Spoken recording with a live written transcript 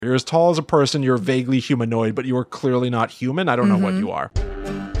You're as tall as a person, you're vaguely humanoid, but you are clearly not human. I don't know what you are.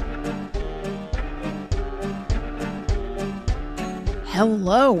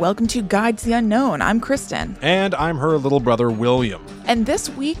 Hello, welcome to Guide to the Unknown. I'm Kristen. And I'm her little brother, William. And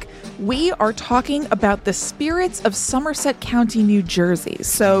this week, we are talking about the spirits of Somerset County, New Jersey.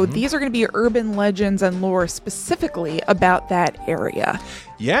 So these are going to be urban legends and lore specifically about that area.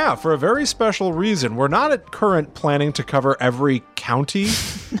 Yeah, for a very special reason. We're not at current planning to cover every county.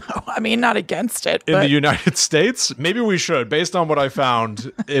 No, I mean, not against it. In the United States. Maybe we should. Based on what I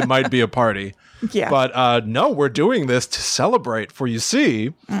found, it might be a party. Yeah. But no, we're doing this to celebrate. For you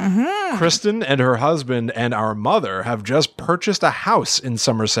see, Kristen and her husband and our mother have just purchased a house in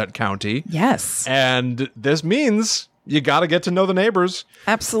Somerset County. Yes. And this means you got to get to know the neighbors.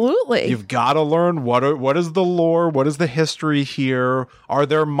 Absolutely. You've got to learn what is the lore, what is the history here? Are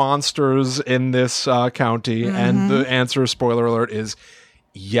there monsters in this county? And the answer, spoiler alert, is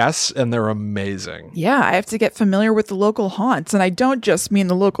yes, and they're amazing. Yeah, I have to get familiar with the local haunts, and I don't just mean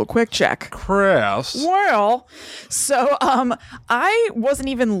the local quick check. Chris. Well, so I wasn't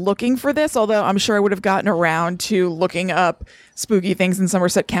even looking for this, although I'm sure I would have gotten around to looking up spooky things in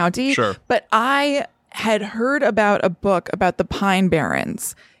Somerset County. Sure. But I had heard about a book about the Pine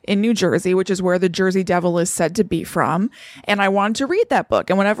Barrens in New Jersey, which is where the Jersey Devil is said to be from. And I wanted to read that book.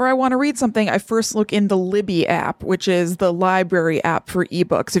 And whenever I want to read something, I first look in the Libby app, which is the library app for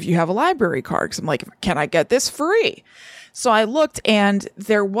ebooks if you have a library card. Because I'm like, can I get this free? So I looked and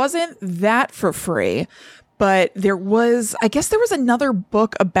there wasn't that for free. But there was another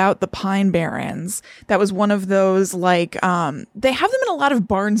book about the Pine Barrens that was one of those, like, they have them in a lot of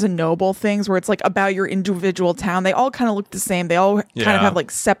Barnes and Noble things where it's like about your individual town. They all kind of look the same. They all kind of have like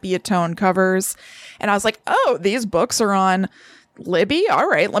sepia tone covers. And I was like, oh, these books are on Libby. All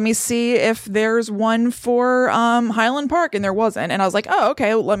right, let me see if there's one for Highland Park. And there wasn't. And I was like, oh,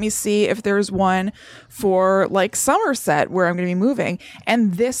 okay, let me see if there's one for like Somerset where I'm going to be moving.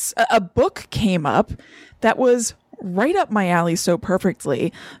 And a book came up that was right up my alley so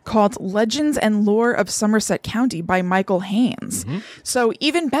perfectly, called Legends and Lore of Somerset County by Michael Haynes. So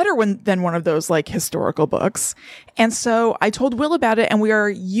even better than one of those like historical books. And so I told Will about it, and we are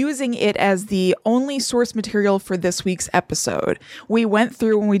using it as the only source material for this week's episode. We went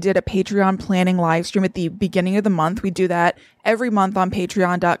through when we did a Patreon planning live stream at the beginning of the month. We do that every month on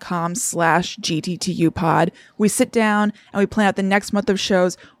patreon.com/GTTUpod. We sit down and we plan out the next month of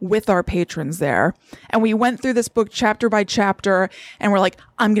shows with our patrons there. And we went through this book chapter by chapter, and we're like,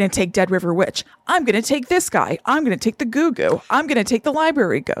 I'm going to take Dead River Witch. I'm going to take this guy. I'm going to take the Goo Goo. I'm going to take the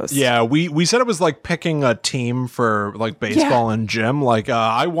Library Ghost. Yeah, we said it was like picking a team for like baseball and gym. Like,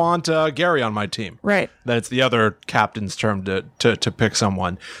 I want Gary on my team. Right. Then it's the other captain's term to pick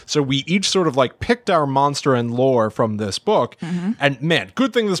someone. So we each sort of like picked our monster and lore from this book. And man,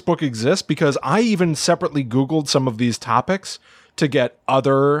 good thing this book exists, because I even separately Googled some of these topics to get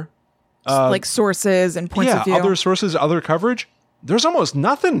other like sources and points of view. Other sources, other coverage. There's almost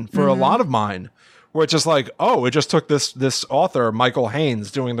nothing for a lot of mine, where it's just like, oh, it just took this author, Michael Haynes,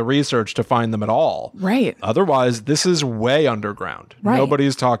 doing the research to find them at all. Right. Otherwise, this is way underground. Right.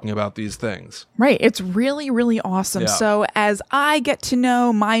 Nobody's talking about these things. Right. It's really, really awesome. Yeah. So as I get to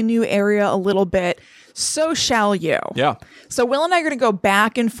know my new area a little bit, so shall you. Yeah. So Will and I are going to go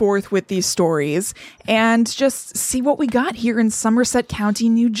back and forth with these stories and just see what we got here in Somerset County,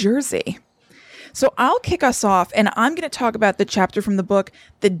 New Jersey. So I'll kick us off, and I'm going to talk about the chapter from the book,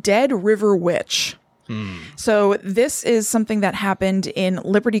 The Dead River Witch. So this is something that happened in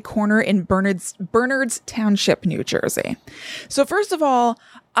Liberty Corner in Bernards Township, New Jersey. So first of all,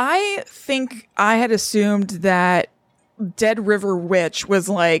 I think I had assumed that Dead River Witch was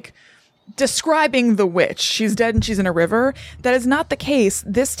like describing the witch. She's dead and she's in a river. That is not the case.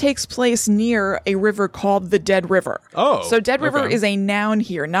 This takes place near a river called the Dead River. Oh, so Dead River okay. is a noun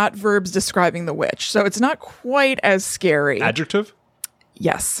here, not verbs describing the witch. So it's not quite as scary. Adjective?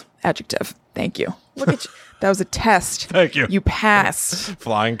 Yes, adjective. Thank you. Look at you. That was a test. Thank you. You passed.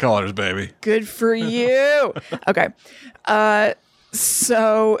 Flying colors, baby. Good for you. Okay.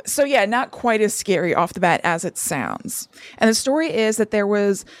 So yeah, not quite as scary off the bat as it sounds. And the story is that there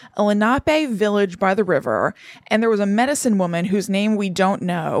was a Lenape village by the river, and there was a medicine woman whose name we don't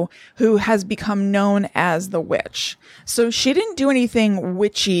know, who has become known as the witch. So she didn't do anything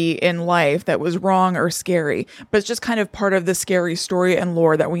witchy in life that was wrong or scary, but it's just kind of part of the scary story and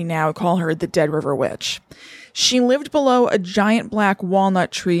lore that we now call her the Dead River Witch. She lived below a giant black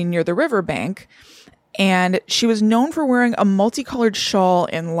walnut tree near the riverbank, and she was known for wearing a multicolored shawl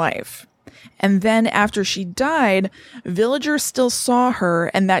in life. And then after she died, villagers still saw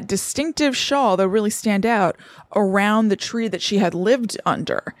her and that distinctive shawl that really stand out around the tree that she had lived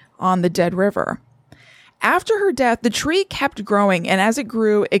under on the dead river. After her death, the tree kept growing, and as it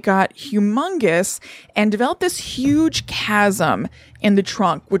grew, it got humongous and developed this huge chasm in the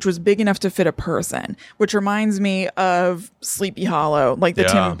trunk, which was big enough to fit a person, which reminds me of Sleepy Hollow, like the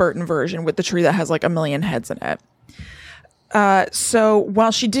Tim Burton version with the tree that has like 1 million heads in it. So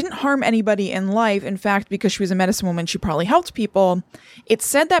while she didn't harm anybody in life, in fact, because she was a medicine woman, she probably helped people, it's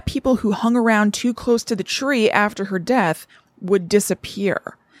said that people who hung around too close to the tree after her death would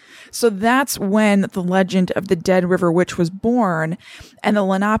disappear. So that's when the legend of the Dead River Witch was born, and the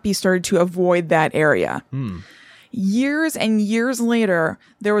Lenape started to avoid that area. Years and years later,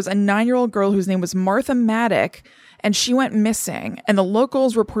 there was a 9-year-old girl whose name was Martha Maddock, and she went missing, and the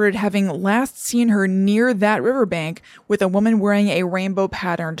locals reported having last seen her near that riverbank with a woman wearing a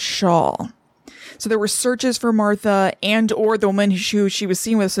rainbow-patterned shawl. So there were searches for Martha and or the woman who she was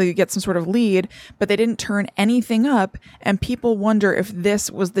seen with so you get some sort of lead, but they didn't turn anything up, and people wonder if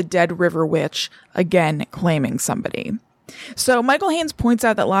this was the Dead River Witch, again claiming somebody. So Michael Haynes points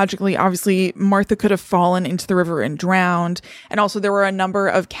out that logically, obviously, Martha could have fallen into the river and drowned, and also there were a number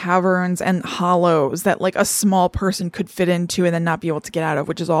of caverns and hollows that like a small person could fit into and then not be able to get out of,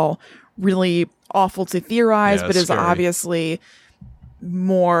 which is all really awful to theorize, but is scary. Obviously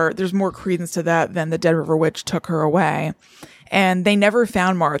there's more credence to that than the Dead River Witch took her away. And they never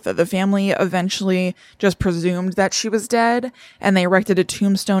found Martha. The family eventually just presumed that she was dead, and they erected a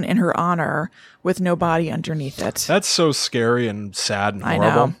tombstone in her honor with no body underneath it. That's so scary and sad and horrible.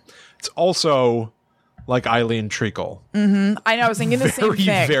 I know. It's also like Eileen Treacle. I know. I was thinking the same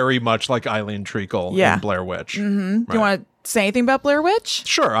thing. Very much like Eileen Treacle in Blair Witch. Do you want to say anything about Blair Witch?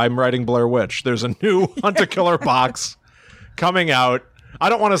 Sure. I'm writing Blair Witch. There's a new Hunt a Killer box coming out. I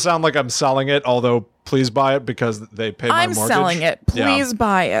don't want to sound like I'm selling it, although please buy it because they pay my mortgage. I'm selling it. Please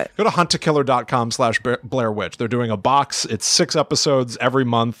buy it. Go to huntakiller.com/Blair Witch. They're doing a box. It's 6 episodes every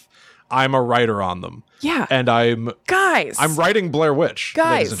month. I'm a writer on them. Yeah. And I'm writing Blair Witch,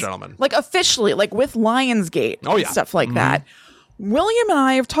 ladies and gentlemen. Like officially, like with Lionsgate and stuff like that. William and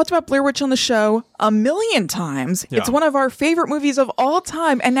I have talked about Blair Witch on the show 1,000,000 times. Yeah. It's one of our favorite movies of all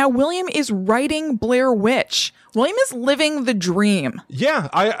time. And now William is writing Blair Witch. William is living the dream.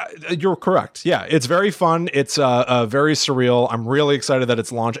 Yeah, you're correct. Yeah, it's very fun. It's very surreal. I'm really excited that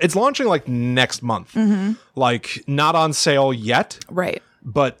it's launched. It's launching like next month. Like not on sale yet. Right.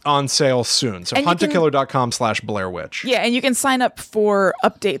 But on sale soon. So huntakiller.com/Blair Witch. Yeah, and you can sign up for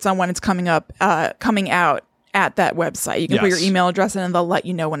updates on when it's coming out at that website. You can put your email address in and they'll let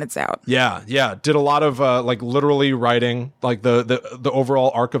you know when it's out. Yeah. Did a lot of like literally writing like the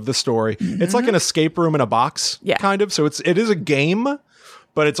overall arc of the story. It's like an escape room in a box, kind of. So it is a game,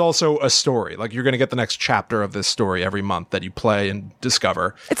 but it's also a story. Like you're going to get the next chapter of this story every month that you play and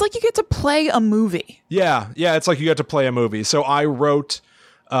discover. It's like you get to play a movie. Yeah, it's like you get to play a movie. So I wrote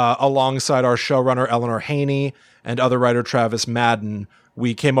alongside our showrunner Eleanor Haney and other writer Travis Madden.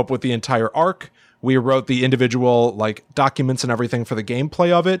 We came up with the entire arc. We wrote the individual like documents and everything for the gameplay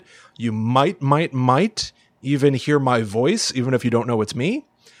of it. You might even hear my voice, even if you don't know it's me.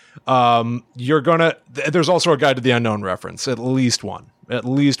 There's also a Guide to the Unknown reference. At least one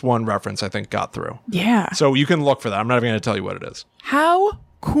reference I think got through. Yeah. So you can look for that. I'm not even going to tell you what it is. How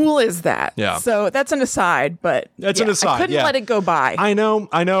cool is that? Yeah. So that's an aside, but an aside. I couldn't let it go by. I know.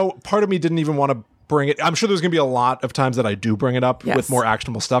 Part of me didn't even want to bring it. I'm sure there's going to be a lot of times that I do bring it up with more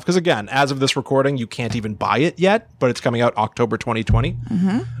actionable stuff. Because again, as of this recording, you can't even buy it yet, but it's coming out October 2020.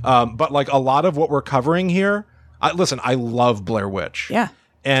 But like a lot of what we're covering here, I love Blair Witch. Yeah.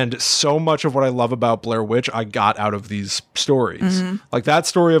 And so much of what I love about Blair Witch, I got out of these stories. Like that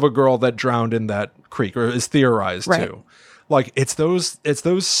story of a girl that drowned in that creek, or is theorized to. Like it's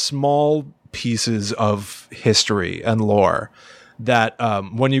those small pieces of history and lore that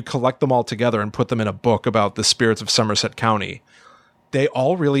when you collect them all together and put them in a book about the spirits of Somerset County, they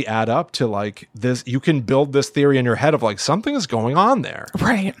all really add up to like this. You can build this theory in your head of like something is going on there.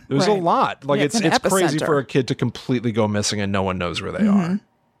 Right. There's a lot. Like it's crazy epicenter for a kid to completely go missing and no one knows where they are.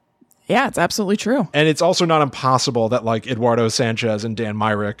 Yeah, it's absolutely true. And it's also not impossible that like Eduardo Sanchez and Dan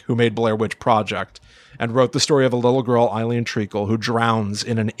Myrick, who made Blair Witch Project and wrote the story of a little girl, Eileen Treacle, who drowns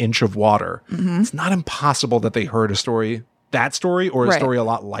in an inch of water. It's not impossible that they heard that story or a story a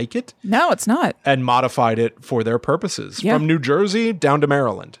lot like it. No, it's not. And modified it for their purposes. From New Jersey down to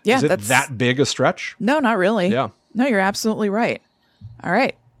Maryland. Yeah, is it that big a stretch? No, not really. Yeah. No, you're absolutely right. All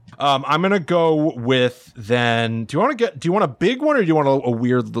right. I'm going to go with then, do you want a big one or do you want a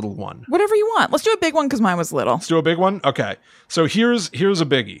weird little one? Whatever you want. Let's do a big one because mine was little. Let's do a big one? Okay. So here's a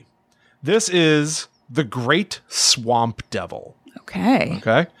biggie. This is the Great Swamp Devil. Okay.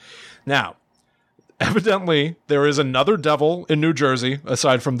 Okay. Now, evidently, there is another devil in New Jersey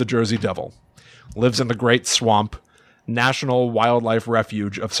aside from the Jersey Devil. Lives in the Great Swamp, National Wildlife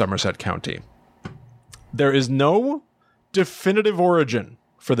Refuge of Somerset County. There is no definitive origin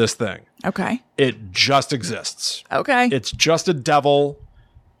for this thing. Okay. It just exists. Okay. It's just a devil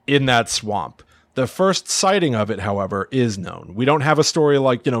in that swamp. The first sighting of it, however, is known. We don't have a story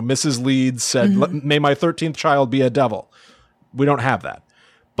like, Mrs. Leeds said, may my 13th child be a devil. We don't have that.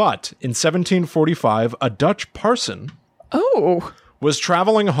 But in 1745, a Dutch parson was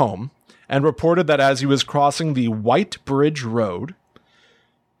traveling home and reported that as he was crossing the White Bridge Road,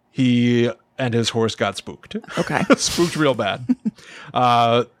 he and his horse got spooked. Okay. Spooked real bad.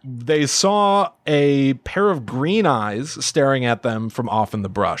 They saw a pair of green eyes staring at them from off in the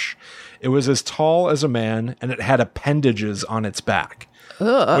brush. It was as tall as a man, and it had appendages on its back.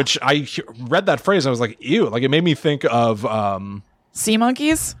 Ugh. Which I read that phrase, and I was like, ew. Like, it made me think of... sea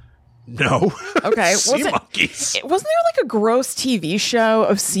monkeys? No. Okay. Sea monkeys. Wasn't there like a gross TV show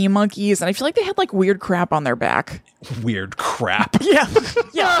of sea monkeys? And I feel like they had like weird crap on their back. Weird crap. Yeah.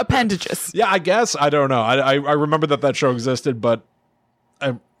 Yeah. Appendages. Yeah, I guess. I don't know. I remember that show existed, but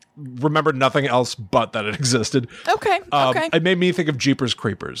I remembered nothing else but that it existed. Okay. Okay. It made me think of Jeepers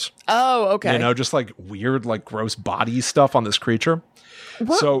Creepers. Oh, okay. Just like weird, like gross body stuff on this creature.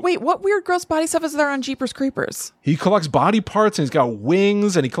 Wait, what weird gross body stuff is there on Jeepers Creepers? He collects body parts, and he's got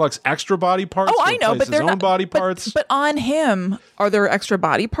wings, and he collects extra body parts. Oh, I know, but they're his own body parts. But on him, are there extra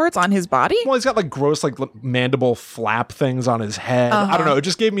body parts on his body? Well, he's got like gross, like mandible flap things on his head. I don't know. It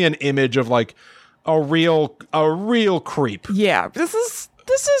just gave me an image of like a real creep. Yeah, this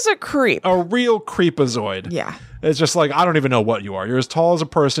is a creep. A real creepazoid. Yeah. It's just like, I don't even know what you are. You're as tall as a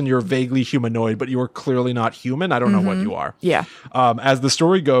person. You're vaguely humanoid, but you are clearly not human. I don't know what you are. Yeah. As the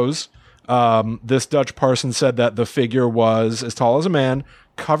story goes, this Dutch parson said that the figure was as tall as a man,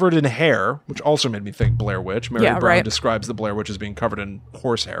 covered in hair, which also made me think Blair Witch. Mary Brown describes the Blair Witch as being covered in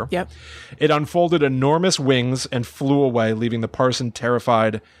horsehair. Yep. It unfolded enormous wings and flew away, leaving the parson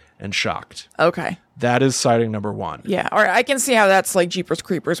terrified and shocked. Okay. That is sighting number one. Yeah. All right. I can see how that's like Jeepers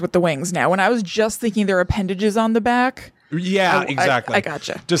Creepers with the wings now. When I was just thinking there are appendages on the back. Yeah, exactly. I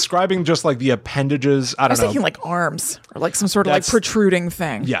gotcha. Describing just like the appendages. I was thinking like arms or like some sort of like protruding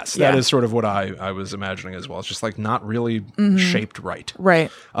thing. Yes, that is sort of what I was imagining as well. It's just like not really shaped right. Right.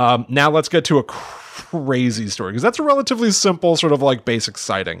 Now let's get to a crazy story, because that's a relatively simple sort of like basic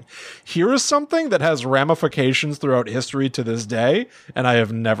sighting. Here is something that has ramifications throughout history to this day, and I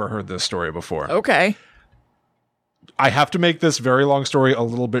have never heard this story before. Okay. I have to make this very long story a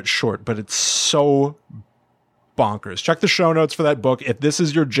little bit short, but it's so bonkers. Check the show notes for that book. If this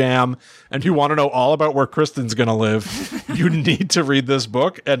is your jam and you want to know all about where Kristen's going to live, you need to read this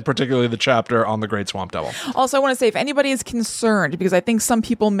book, and particularly the chapter on the Great Swamp Devil. Also, I want to say, if anybody is concerned, because I think some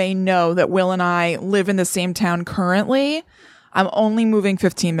people may know that Will and I live in the same town currently, I'm only moving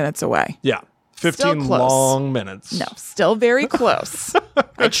 15 minutes away. Yeah. 15 long minutes. No, still very close.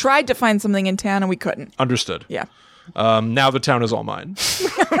 I tried to find something in town and we couldn't. Understood. Yeah. Now the town is all mine.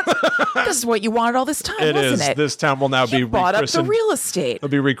 This is what you wanted all this time, wasn't it? It is. This town will now be bought rechristened. up the real estate. It'll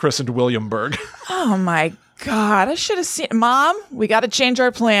be rechristened Williamburg. Oh my God. I should have seen. Mom, we got to change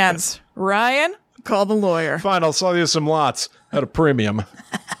our plans. Ryan, call the lawyer. Fine, I'll sell you some lots at a premium.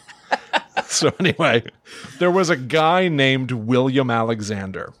 So anyway, there was a guy named William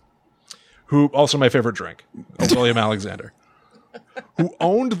Alexander, who, also my favorite drink, William Alexander, who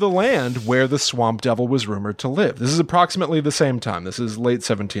owned the land where the Swamp Devil was rumored to live. This is approximately the same time. This is late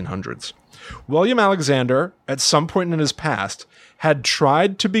 1700s. William Alexander, at some point in his past, had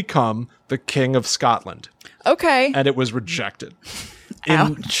tried to become the King of Scotland. Okay. And it was rejected.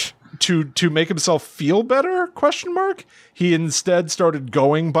 Ouch. To make himself feel better, ? He instead started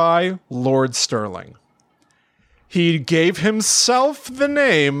going by Lord Stirling. He gave himself the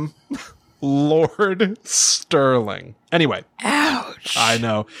name Lord Stirling. Anyway. Ouch. I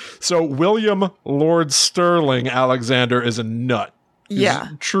know. So William Lord Stirling Alexander is a nut. Yeah.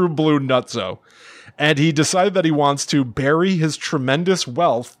 He's a true blue nutso. And he decided that he wants to bury his tremendous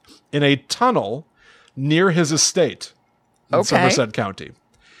wealth in a tunnel near his estate in Somerset County.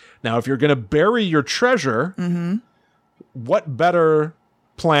 Now, if you're going to bury your treasure, what better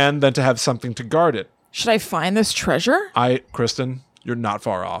plan than to have something to guard it? Should I find this treasure? Kristen, you're not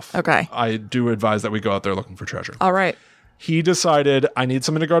far off. Okay. I do advise that we go out there looking for treasure. All right. He decided, I need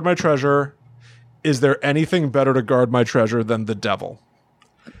something to guard my treasure. Is there anything better to guard my treasure than the devil?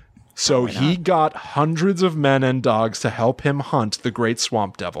 So he got hundreds of men and dogs to help him hunt the Great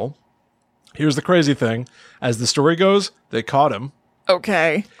Swamp Devil. Here's the crazy thing. As the story goes, they caught him.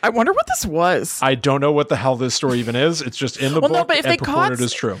 Okay. I wonder what this was. I don't know what the hell this story even is. It's just in the book but if and they purported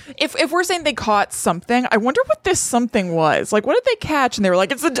as true. If we're saying they caught something, I wonder what this something was. Like, what did they catch? And they were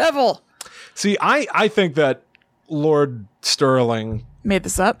like, it's the devil. See, I think that Lord Sterling Made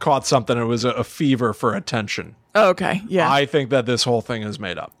this up? caught something. It was a fever for attention. Oh, okay. Yeah. I think that this whole thing is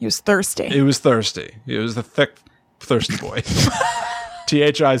made up. He was thirsty. It was thirsty. It was the thick, thirsty boy.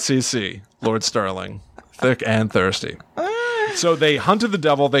 THICC, Lord Sterling. Thick and thirsty. So they hunted the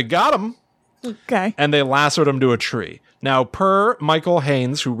devil. They got him. Okay. And they lassoed him to a tree. Now, per Michael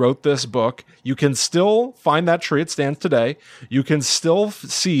Haynes, who wrote this book, you can still find that tree. It stands today. You can still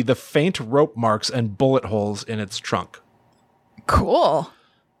see the faint rope marks and bullet holes in its trunk. Cool.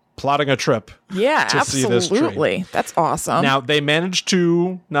 Plotting a trip. Yeah, to see this tree. absolutely. That's awesome. Now, they managed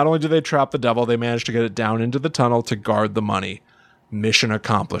to, not only did they trap the devil, they managed to get it down into the tunnel to guard the money. Mission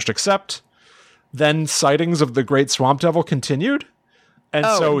accomplished. Except then sightings of the great swamp devil continued. And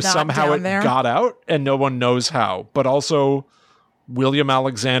so somehow it got out, and no one knows how. But also, William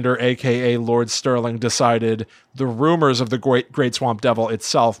Alexander, a.k.a. Lord Sterling, decided the rumors of the great swamp devil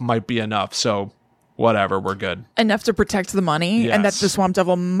itself might be enough. So, whatever, we're good. Enough to protect the money, and that the swamp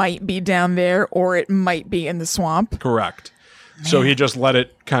devil might be down there, or it might be in the swamp. Correct. Man. So he just let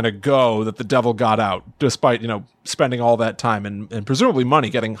it kind of go that the devil got out, despite, spending all that time and presumably money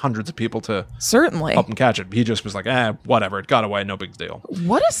getting hundreds of people to help him catch it. He just was like, whatever, it got away, no big deal.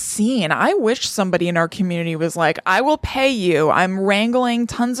 What a scene. I wish somebody in our community was like, I will pay you. I'm wrangling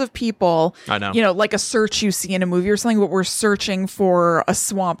tons of people. I know. Like a search you see in a movie or something, but we're searching for a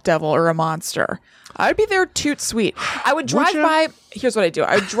swamp devil or a monster. I'd be there toot sweet. I would drive by. Here's what I do.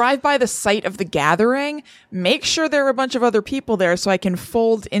 I would drive by the site of the gathering, make sure there are a bunch of other people there so I can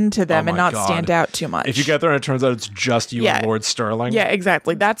fold into them and not stand out too much. If you get there and it turns out it's just you and Lord Sterling. Yeah,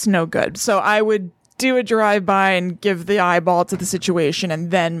 exactly. That's no good. So I would do a drive-by and give the eyeball to the situation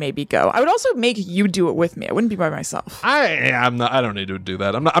and then maybe go. I would also make you do it with me. I wouldn't be by myself. I don't need to do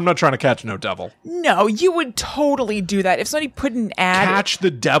that. I'm not trying to catch no devil. No, you would totally do that. If somebody put an ad... Catch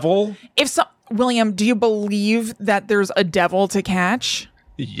the devil? William, do you believe that there's a devil to catch?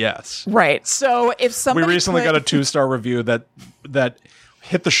 Yes. Right. So if somebody We recently got a 2-star review that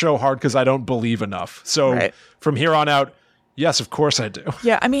hit the show hard because I don't believe enough. So from here on out, yes, of course I do.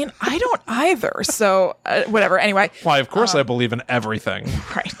 Yeah, I mean, I don't either. So whatever. Anyway. Why, of course I believe in everything.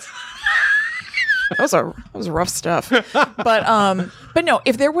 Right. That was rough stuff. But no,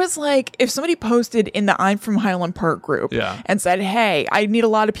 if somebody posted in the I'm from Highland Park group and said, hey, I need a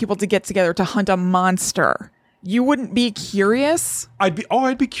lot of people to get together to hunt a monster, you wouldn't be curious? I'd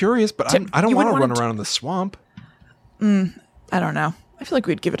be curious, but I don't want to run around in the swamp. I don't know. I feel like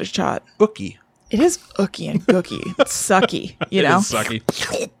we'd give it a shot. Ookie. It is ookie and gookie. It's sucky, you know? It is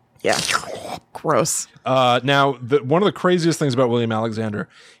sucky. Yeah. Gross. Now, one of the craziest things about William Alexander,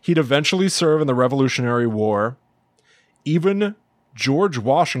 he'd eventually serve in the Revolutionary War. Even George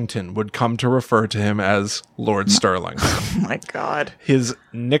Washington would come to refer to him as Lord Sterling. Oh my God. His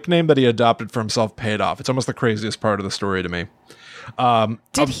nickname that he adopted for himself paid off. It's almost the craziest part of the story to me.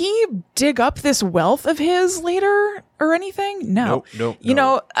 Did he dig up this wealth of his later or anything? No. Nope. You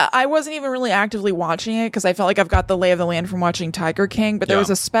know, I wasn't even really actively watching it because I felt like I've got the lay of the land from watching Tiger King, but there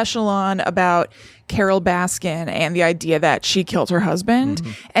was a special on about Carol Baskin and the idea that she killed her husband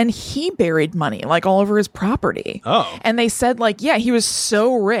and he buried money like all over his property. Oh. And they said he was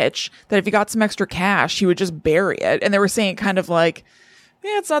so rich that if he got some extra cash, he would just bury it. And they were saying kind of like,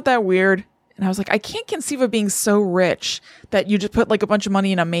 it's not that weird. And I was like, I can't conceive of being so rich that you just put like a bunch of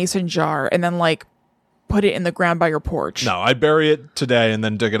money in a mason jar and then like put it in the ground by your porch. No, I'd bury it today and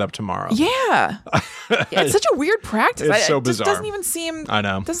then dig it up tomorrow. Yeah. It's such a weird practice. It's so it bizarre. It doesn't even seem... I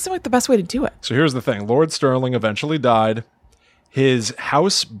know. It doesn't seem like the best way to do it. So here's the thing. Lord Sterling eventually died. His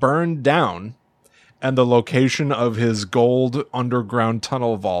house burned down and the location of his gold underground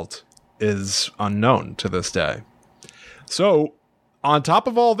tunnel vault is unknown to this day. So... on top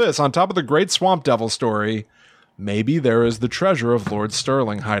of all this, on top of the great Swamp Devil story, maybe there is the treasure of Lord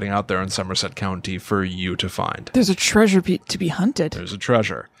Sterling hiding out there in Somerset County for you to find. There's a treasure to be hunted. There's a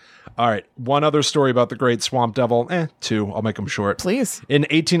treasure. All right, one other story about the great Swamp Devil. Two. I'll make them short. Please. In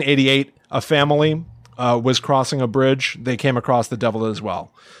 1888, a family was crossing a bridge. They came across the devil as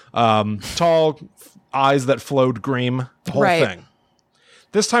well. Tall, eyes that flowed green, the whole thing.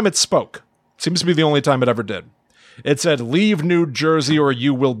 This time it spoke. Seems to be the only time it ever did. It said, "Leave New Jersey or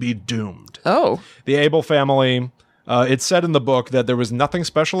you will be doomed." Oh. The Abel family, it said in the book that there was nothing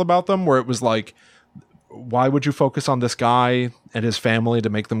special about them, where it was like, why would you focus on this guy and his family to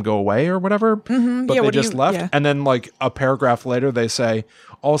make them go away or whatever? Mm-hmm. But they just left. Yeah. And then like a paragraph later, they say,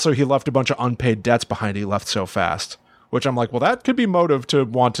 also he left a bunch of unpaid debts behind. He left so fast. which I'm like, well, that could be motive to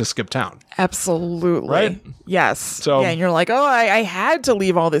want to skip town. Absolutely. Right? Yes. So, yeah, and you're like, oh, I had to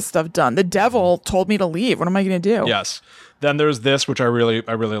leave all this stuff done. The devil told me to leave. What am I going to do? Yes. Then there's this, which I really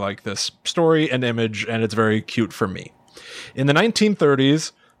like this story and image, and it's very cute for me. In the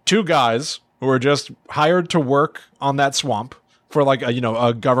 1930s, two guys who were just hired to work on that swamp for like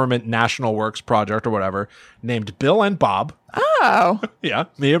a government national works project or whatever, named Bill and Bob. Oh. Yeah,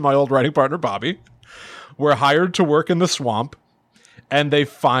 me and my old writing partner, Bobby, were hired to work in the swamp, and they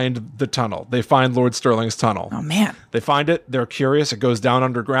find the tunnel. They find Lord Stirling's tunnel. Oh, man. They find it. They're curious. It goes down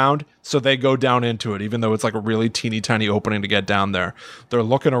underground, so they go down into it, even though it's like a really teeny tiny opening to get down there. They're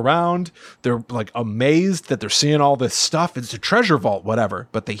looking around. They're like amazed that they're seeing all this stuff. It's a treasure vault, whatever,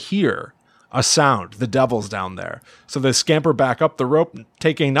 but they hear a sound. The devil's down there. So they scamper back up the rope,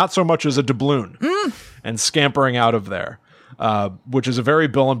 taking not so much as a doubloon and scampering out of there, which is a very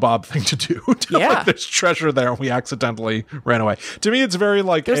Bill and Bob thing to do. Like, there's treasure there and we accidentally ran away. To me, it's very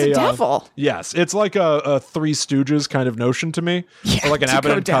like there's a devil. Yes. It's like a Three Stooges kind of notion to me. Yeah, or like an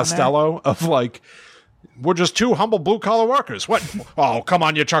Abbott and Costello of like, we're just two humble blue-collar workers. What? Oh, come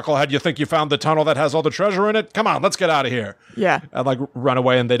on, you chucklehead. You think you found the tunnel that has all the treasure in it? Come on, let's get out of here. Yeah. And like run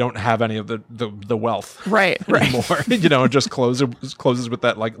away, and they don't have any of the wealth right anymore. It just closes with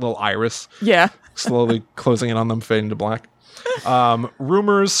that like little iris. Yeah. Slowly closing in on them, fading to black.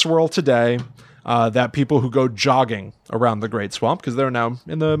 Rumors swirl today that people who go jogging around the Great Swamp, because they're now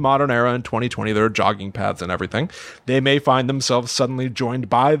in the modern era in 2020, there are jogging paths and everything, they may find themselves suddenly joined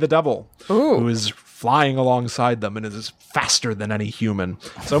by the devil, who is flying alongside them and is faster than any human.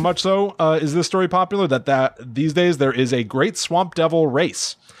 So much so is this story popular that these days there is a Great Swamp Devil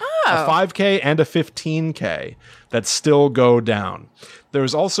race, a 5K and a 15K that still go down.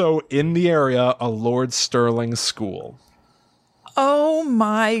 There's also in the area a Lord Stirling school. Oh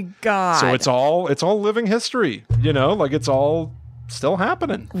my God. So it's all living history, like it's all still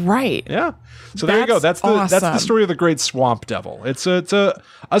happening. Right. Yeah. So there you go. That's the story of the Great Swamp Devil. It's a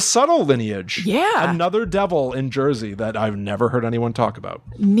subtle lineage. Yeah. Another devil in Jersey that I've never heard anyone talk about.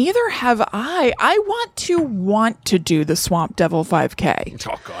 Neither have I. I want to do the Swamp Devil 5K.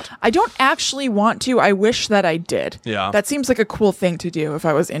 Oh God. I don't actually want to. I wish that I did. Yeah. That seems like a cool thing to do if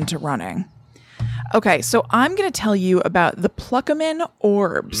I was into running. Okay, so I'm going to tell you about the Pluckaman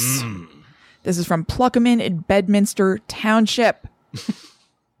Orbs. This is from Pluckaman in Bedminster Township.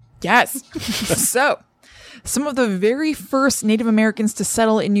 Yes. So, some of the very first Native Americans to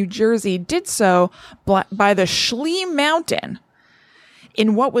settle in New Jersey did so by the Schley Mountain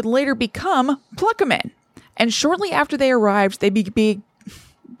in what would later become Pluckaman. And shortly after they arrived, they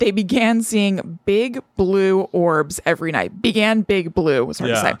began seeing big blue orbs every night. Big blue was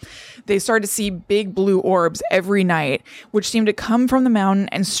hard to say. They started to see big blue orbs every night, which seemed to come from the mountain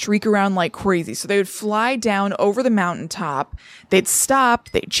and streak around like crazy. So they would fly down over the mountaintop. They'd stop.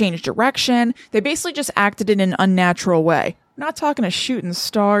 They'd change direction. They basically just acted in an unnatural way. I'm not talking a shooting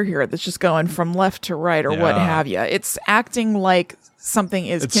star here that's just going from left to right or what have you. It's acting like something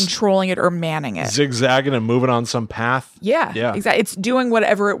is controlling it or manning it. Zigzagging and moving on some path. Yeah. Exactly. It's doing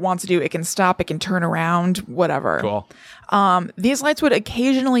whatever it wants to do. It can stop, it can turn around, whatever. Cool. These lights would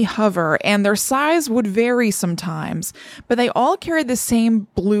occasionally hover, and their size would vary sometimes, but they all carried the same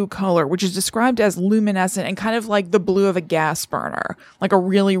blue color, which is described as luminescent and kind of like the blue of a gas burner, like a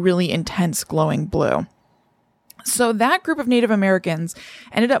really, really intense glowing blue. So that group of Native Americans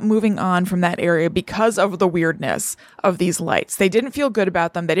ended up moving on from that area because of the weirdness of these lights. They didn't feel good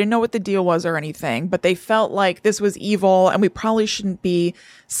about them. They didn't know what the deal was or anything, but they felt like this was evil and we probably shouldn't be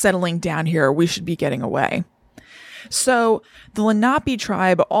settling down here. We should be getting away. So the Lenape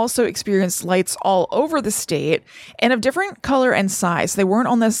tribe also experienced lights all over the state and of different color and size. They weren't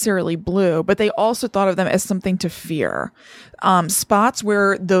all necessarily blue, but they also thought of them as something to fear. Spots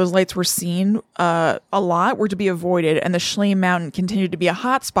where those lights were seen a lot were to be avoided, and the Schley Mountain continued to be a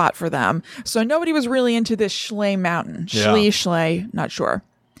hot spot for them. So nobody was really into this Schley Mountain. Schley, not sure.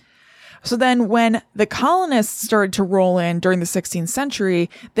 So then when the colonists started to roll in during the 16th century,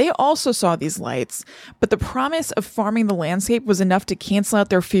 they also saw these lights, but the promise of farming the landscape was enough to cancel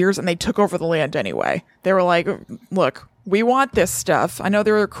out their fears, and they took over the land anyway. They were like, look, we want this stuff. I know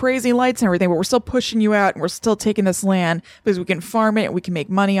there are crazy lights and everything, but we're still pushing you out and we're still taking this land because we can farm it and we can make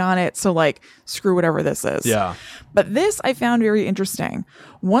money on it. So like, screw whatever this is. Yeah. But this I found very interesting.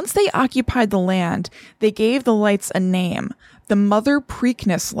 Once they occupied the land, they gave the lights a name, the Mother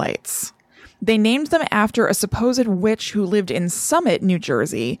Preakness lights. They named them after a supposed witch who lived in Summit, New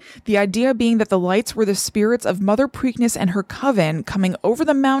Jersey, the idea being that the lights were the spirits of Mother Preakness and her coven coming over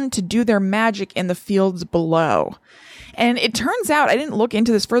the mountain to do their magic in the fields below. And it turns out, I didn't look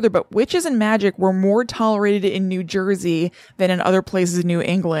into this further, but witches and magic were more tolerated in New Jersey than in other places in New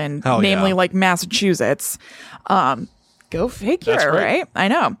England, namely like Massachusetts. Go figure, right? I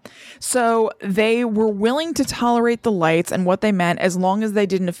know. So they were willing to tolerate the lights and what they meant as long as they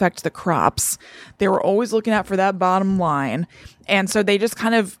didn't affect the crops. They were always looking out for that bottom line. And so they just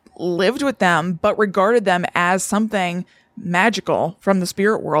kind of lived with them, but regarded them as something magical from the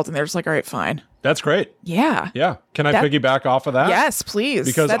spirit world. And they're just like, all right, fine. That's great. Yeah. Yeah. Can I piggyback off of that? Yes, please.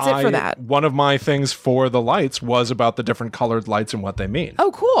 Because that's it for that. One of my things for the lights was about the different colored lights and what they mean.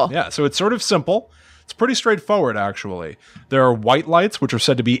 Oh, cool. Yeah. So it's sort of simple. It's pretty straightforward, actually. There are white lights, which are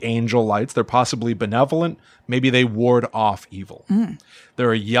said to be angel lights. They're possibly benevolent. Maybe they ward off evil. There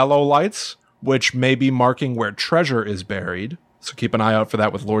are yellow lights, which may be marking where treasure is buried. So keep an eye out for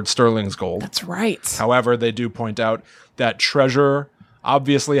that with Lord Stirling's gold. That's right. However, they do point out that treasure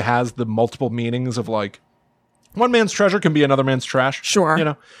obviously has the multiple meanings of like, one man's treasure can be another man's trash. Sure. You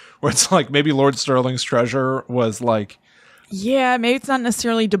know, where it's like maybe Lord Stirling's treasure was like, yeah, maybe it's not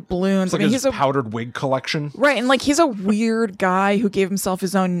necessarily doubloons. It's like his powdered wig collection. Right, and like he's a weird guy who gave himself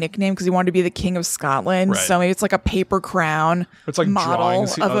his own nickname because he wanted to be the King of Scotland. Right. So maybe it's like a paper crown. It's like model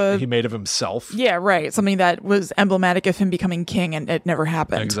drawings he made of himself. Yeah, right. Something that was emblematic of him becoming king, and it never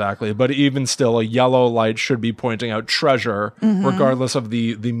happened. Exactly. But even still, a yellow light should be pointing out treasure, regardless of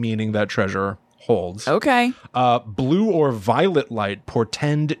the meaning that treasure holds. Okay. Blue or violet light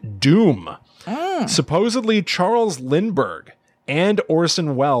portend doom. Supposedly, Charles Lindbergh and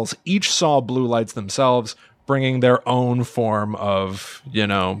Orson Welles each saw blue lights themselves, bringing their own form of, they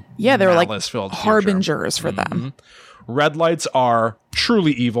were like harbingers for them. Red lights are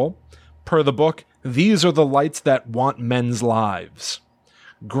truly evil. Per the book, these are the lights that want men's lives.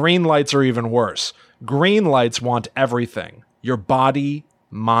 Green lights are even worse. Green lights want everything. Your body,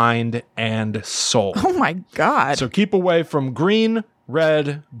 mind, and soul. Oh my God. So keep away from green,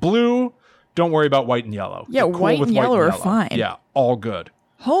 red, blue. Don't worry about white and yellow. Yeah, cool white and yellow are fine. Yeah, all good.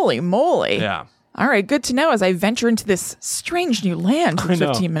 Holy moly. Yeah. All right, good to know as I venture into this strange new land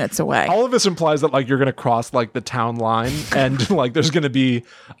 15 minutes away. All of this implies that like you're going to cross like the town line and like there's going to be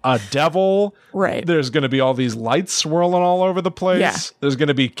a devil. Right. There's going to be all these lights swirling all over the place. Yeah. There's going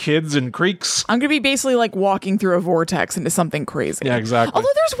to be kids and creeks. I'm going to be basically like walking through a vortex into something crazy. Yeah, exactly.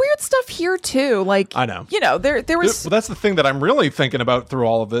 Although there's weird stuff here too. Like, I know. There was... Well, that's the thing that I'm really thinking about through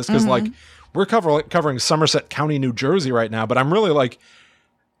all of this because like we're covering Somerset County, New Jersey right now, but I'm really like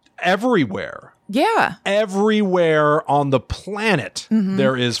everywhere. Yeah. Everywhere on the planet,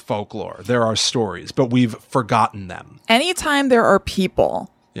 there is folklore. There are stories, but we've forgotten them. Anytime there are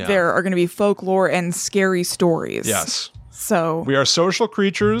people, there are going to be folklore and scary stories. Yes. So we are social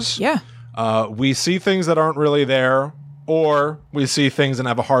creatures. Yeah. We see things that aren't really there, or we see things and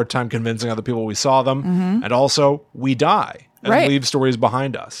have a hard time convincing other people we saw them. And also, we die. And leave stories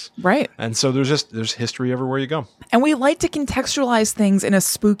behind us. Right. And so there's history everywhere you go. And we like to contextualize things in a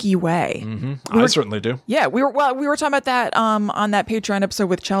spooky way. I certainly do. Yeah, we were talking about that on that Patreon episode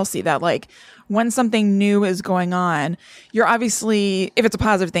with Chelsea, that like when something new is going on, you're obviously, if it's a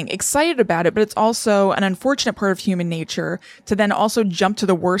positive thing, excited about it, but it's also an unfortunate part of human nature to then also jump to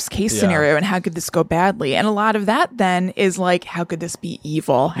the worst case scenario and how could this go badly? And a lot of that then is like, how could this be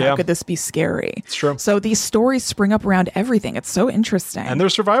evil? How could this be scary? It's true. So these stories spring up around everything. It's so interesting. And they're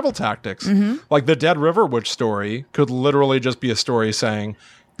survival tactics. Like the Dead River Witch story could literally just be a story saying,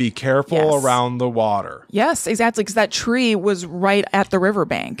 be careful around the water. Yes, exactly. Because that tree was right at the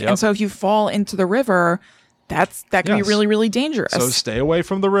riverbank. And so if you fall into the river, that can be really, really dangerous. So stay away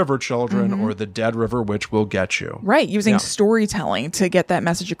from the river, children, or the Dead River Witch will get you. Right. Using storytelling to get that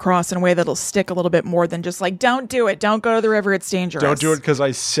message across in a way that'll stick a little bit more than just like, don't do it. Don't go to the river. It's dangerous. Don't do it because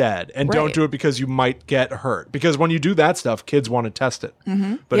I said. And don't do it because you might get hurt. Because when you do that stuff, kids want to test it.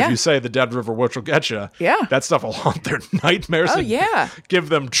 But if you say the Dead River Witch will get you, that stuff will haunt their nightmares. And give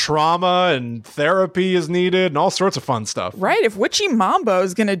them trauma, and therapy is needed and all sorts of fun stuff. Right. If Witchy Mambo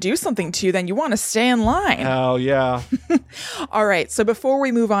is going to do something to you, then you want to stay in line. Hell yeah. All right. So before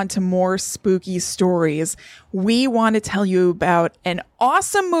we move on to more spooky stories, we want to tell you about an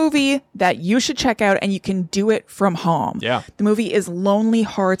awesome movie that you should check out, and you can do it from home. Yeah. The movie is Lonely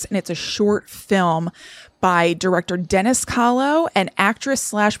Hearts, and it's a short film by director Dennis Kahlo and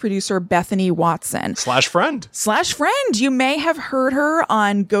actress/producer Bethany Watson. /friend. /friend. You may have heard her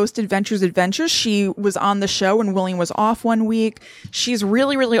on Ghost Adventures. She was on the show when William was off one week. She's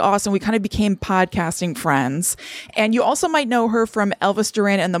really, really awesome. We kind of became podcasting friends. And you also might know her from Elvis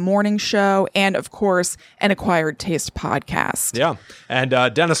Duran and the Morning Show, and of course, an Acquired Taste podcast. Yeah. And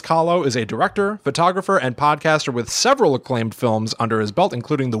Dennis Kahlo is a director, photographer, and podcaster with several acclaimed films under his belt,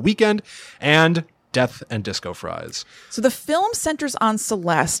 including The Weeknd and Death and Disco Fries. So the film centers on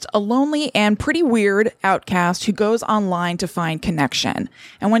Celeste, a lonely and pretty weird outcast who goes online to find connection.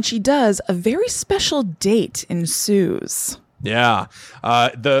 And when she does, a very special date ensues. Yeah.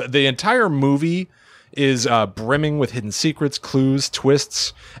 The entire movie is brimming with hidden secrets, clues,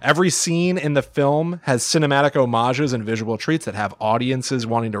 twists. Every scene in the film has cinematic homages and visual treats that have audiences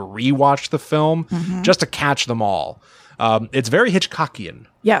wanting to rewatch the film just to catch them all. It's very Hitchcockian.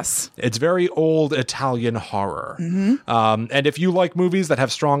 Yes. It's very old Italian horror. And if you like movies that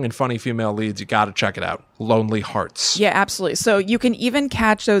have strong and funny female leads, you got to check it out. Lonely Hearts. Yeah, absolutely. So you can even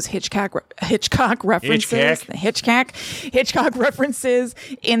catch those Hitchcock references. Hitchcock references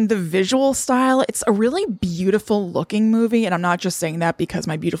in the visual style. It's a really beautiful looking movie. And I'm not just saying that because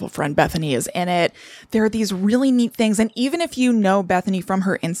my beautiful friend Bethany is in it. There are these really neat things. And even if you know Bethany from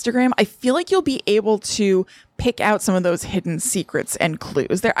her Instagram, I feel like you'll be able to pick out some of those hidden secrets and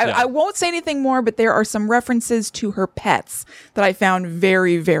clues. I won't say anything more, but there are some references to her pets that I found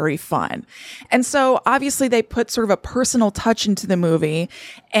very, very fun. And so obviously they put sort of a personal touch into the movie,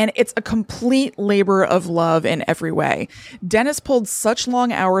 and it's a complete labor of love in every way. Dennis pulled such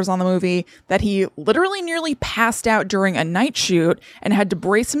long hours on the movie that he literally nearly passed out during a night shoot and had to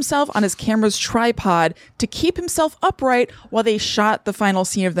brace himself on his camera's tripod to keep himself upright while they shot the final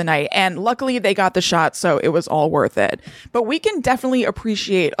scene of the night. And luckily they got the shot, so it was all worth it. But we can definitely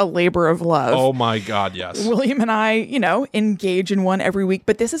appreciate a labor of love. Oh my God, yes. William and I, engage in one every week,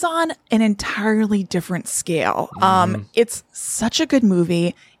 but this is on an entirely different scale. It's such a good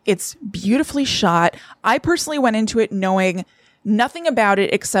movie. It's beautifully shot. I personally went into it knowing nothing about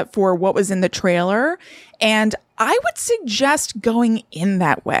it except for what was in the trailer. And I would suggest going in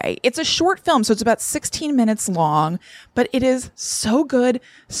that way. It's a short film, so it's about 16 minutes long, but it is so good,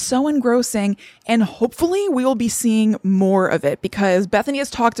 so engrossing, and hopefully we will be seeing more of it because Bethany has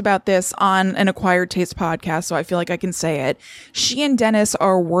talked about this on an Acquired Taste podcast, so I feel like I can say it. She and Dennis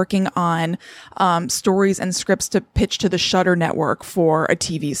are working on stories and scripts to pitch to the Shudder Network for a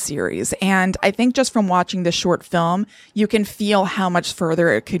TV series. And I think just from watching this short film, you can feel how much further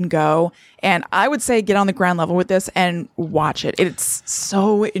it can go. And I would say get on the ground level with this and watch it. It's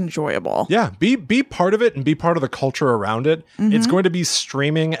so enjoyable. Yeah, be part of it and be part of the culture around it. It's going to be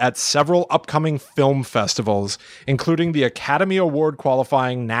streaming at several upcoming film festivals, including the Academy Award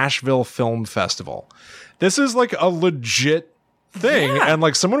qualifying Nashville Film Festival. This is like a legit thing, and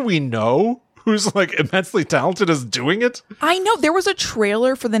like someone we know who's like immensely talented is doing it. I know. There was a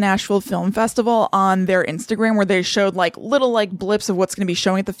trailer for the Nashville Film Festival on their Instagram where they showed like little like blips of what's going to be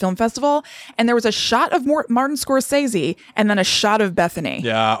showing at the film festival. And there was a shot of Martin Scorsese and then a shot of Bethany.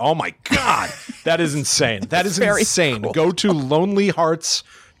 Yeah. Oh my God. That is insane. That is insane. Cool. Go to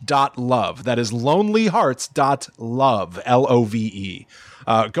lonelyhearts.love. That is lonelyhearts.love. LOVE.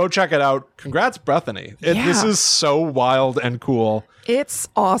 Go check it out. Congrats, Bethany. This is so wild and cool. It's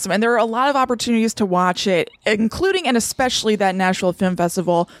awesome. And there are a lot of opportunities to watch it, including and especially that Nashville Film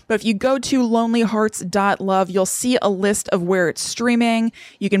Festival. But if you go to lonelyhearts.love, you'll see a list of where it's streaming.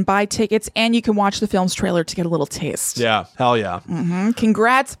 You can buy tickets and you can watch the film's trailer to get a little taste. Yeah. Hell yeah.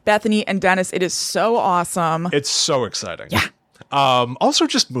 Congrats, Bethany and Dennis. It is so awesome. It's so exciting. Yeah. Also,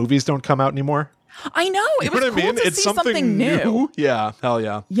 just movies don't come out anymore. I know. It was cool to see something new. Yeah. Hell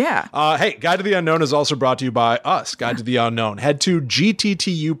yeah. Yeah. Hey, Guide to the Unknown is also brought to you by us, Guide to the Unknown. Head to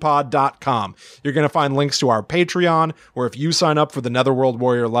gttupod.com. You're going to find links to our Patreon, where if you sign up for the Netherworld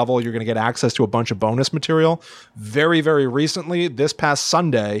Warrior level, you're going to get access to a bunch of bonus material. Very, very recently, this past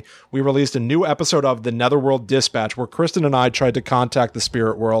Sunday, we released a new episode of the Netherworld Dispatch, where Kristen and I tried to contact the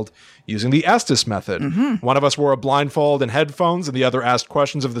spirit world using the Estes method. One of us wore a blindfold and headphones, and the other asked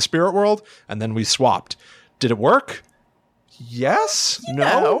questions of the spirit world, and then we swapped. Did it work? Yes?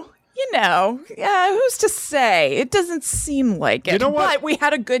 No? Yeah, who's to say? It doesn't seem like it. You know what? But we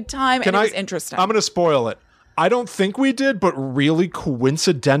had a good time and it was interesting. I'm going to spoil it. I don't think we did, but really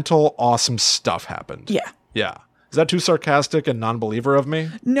coincidental, awesome stuff happened. Yeah. Yeah. Is that too sarcastic and non-believer of me?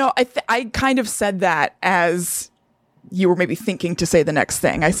 No, I kind of said that as you were maybe thinking to say the next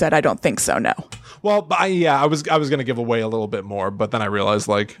thing. I said, I don't think so, no. Well, I was going to give away a little bit more, but then I realized,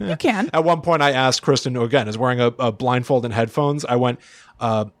 like... You can. At one point, I asked Kristen, who, again, is wearing a blindfold and headphones. I went,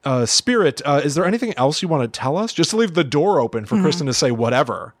 Spirit, is there anything else you want to tell us? Just to leave the door open for Kristen to say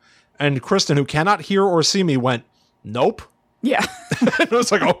whatever. And Kristen, who cannot hear or see me, went, nope. Yeah. And I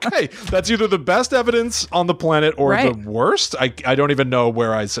was like, okay, that's either the best evidence on the planet or the worst. I don't even know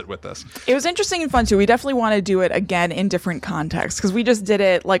where I sit with this. It was interesting and fun too. We definitely want to do it again in different contexts because we just did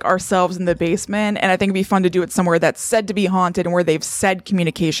it like ourselves in the basement, and I think it'd be fun to do it somewhere that's said to be haunted and where they've said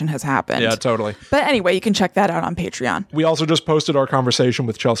communication has happened. Yeah, totally. But anyway, you can check that out on Patreon. We also just posted our conversation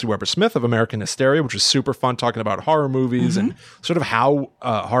with Chelsea Weber-Smith of American Hysteria, which was super fun, talking about horror movies and sort of how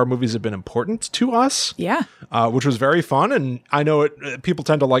horror movies have been important to us. Yeah. Which was very fun. And I know people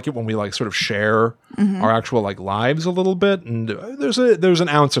tend to like it when we like sort of share our actual like lives a little bit. And there's an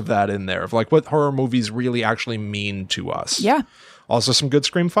ounce of that in there of like what horror movies really actually mean to us. Yeah. Also some good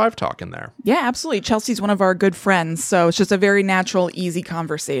Scream 5 talk in there. Yeah, absolutely. Chelsea's one of our good friends. So it's just a very natural, easy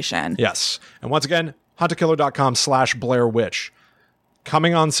conversation. Yes. And once again, huntakiller.com/Blair Witch.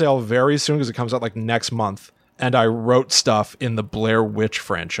 Coming on sale very soon because it comes out like next month. And I wrote stuff in the Blair Witch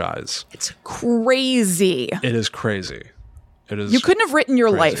franchise. It's crazy. It is crazy. It is. You couldn't have written your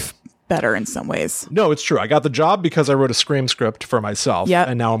crazy. life better in some ways. No, it's true. I got the job because I wrote a Scream script for myself. Yep.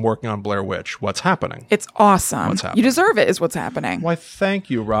 And now I'm working on Blair Witch. What's happening? It's awesome. What's happening? You deserve it is what's happening. Why, thank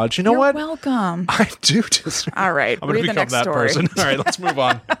you, Raj. You know You're what? welcome. I do deserve. All right. I'm going to read the become next that story. person. All right, let's move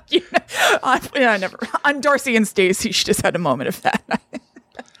on. Never. On Darcy and Stacy, she just had a moment of that.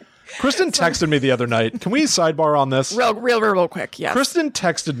 Kristen texted me the other night. Can we sidebar on this? Real quick, yes. Kristen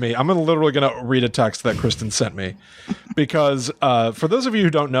texted me. I'm literally going to read a text that Kristen sent me. Because for those of you who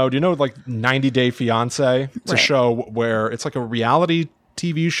don't know, do you know like 90 Day Fiancé? It's a show where it's like a reality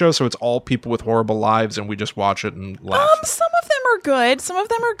TV show, so it's all people with horrible lives, and we just watch it and laugh. Some of them are good. Some of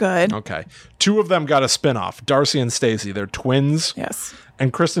them are good. Okay. 2 of them got a spinoff. Darcy and Stacy. They're twins. Yes.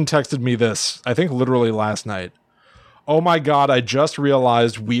 And Kristen texted me this, I think literally last night. Oh my God, I just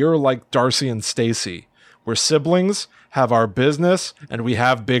realized we're like Darcy and Stacy. We're siblings, have our business, and we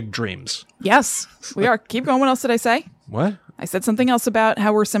have big dreams. Yes, we are. Keep going. What else did I say? What? I said something else about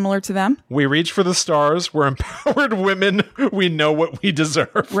how we're similar to them. We reach for the stars. We're empowered women. We know what we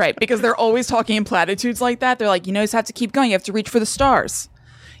deserve. Right, because they're always talking in platitudes like that. They're like, you just have to keep going. You have to reach for the stars.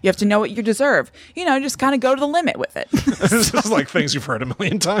 You have to know what you deserve. Just kind of go to the limit with it. This is like things you've heard a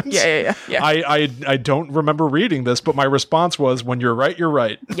million times. Yeah. I don't remember reading this, but my response was, when you're right, you're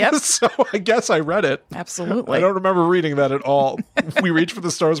right. Yep. So I guess I read it. Absolutely. I don't remember reading that at all. We reach for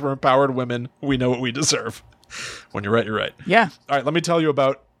the stars. We're empowered women. We know what we deserve. When you're right, you're right. Yeah. All right, let me tell you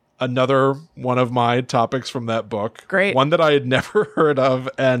about another one of my topics from that book. Great. One that I had never heard of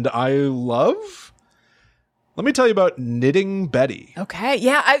and I love. Let me tell you about Knitting Betty. Okay.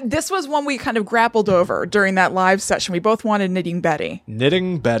 Yeah. This was one we kind of grappled over during that live session. We both wanted Knitting Betty.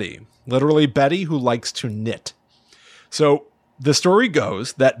 Knitting Betty. Literally Betty who likes to knit. So the story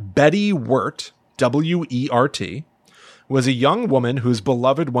goes that Betty Wert, W-E-R-T, was a young woman whose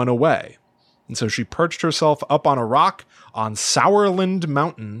beloved went away. And so she perched herself up on a rock on Sourland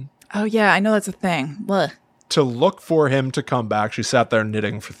Mountain. Oh, yeah. I know that's a thing. Blech. To look for him to come back. She sat there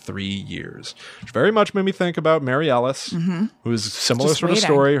knitting for 3 years. Which very much made me think about Mary Ellis, who's a similar Just sort of waiting.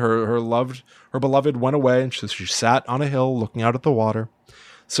 story. Her beloved went away, and she sat on a hill looking out at the water.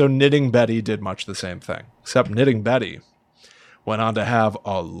 So Knitting Betty did much the same thing. Except Knitting Betty went on to have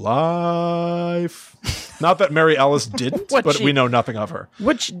a life. Not that Mary Ellis didn't, but we know nothing of her.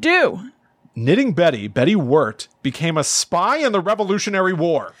 What'd you do? Knitting Betty, Betty Wert, became a spy in the Revolutionary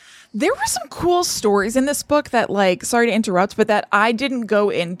War. There were some cool stories in this book that, sorry to interrupt, but that I didn't go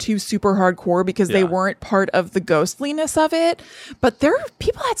into super hardcore because they weren't part of the ghostliness of it. But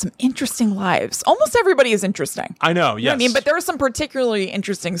people had some interesting lives. Almost everybody is interesting. I know, yes. You know what I mean? But there are some particularly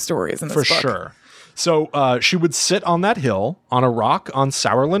interesting stories in this book. For sure. So she would sit on that hill on a rock on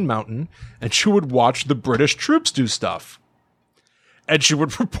Sourland Mountain, and she would watch the British troops do stuff. And she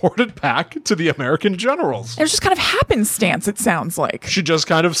would report it back to the American generals. It was just kind of happenstance, it sounds like. She just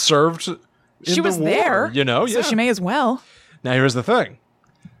kind of served in She the was war, there. So she may as well. Now here's the thing.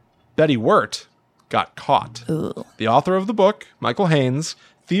 Betty Wert got caught. Ugh. The author of the book, Michael Haynes,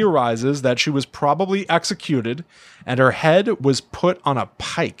 theorizes that she was probably executed and her head was put on a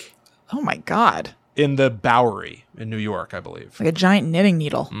pike. Oh my God. In the Bowery in New York, I believe. Like a giant knitting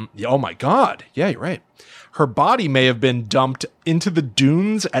needle. Oh my God. Yeah, you're right. Her body may have been dumped into the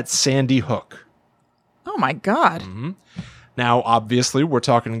dunes at Sandy Hook. Oh my God. Now, obviously, we're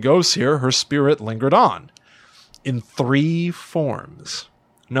talking ghosts here. Her spirit lingered on in 3 forms.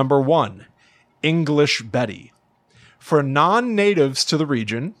 Number 1, English Betty. For non-natives to the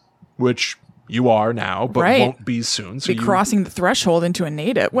region, which you are now, but won't be soon. So be crossing the threshold into a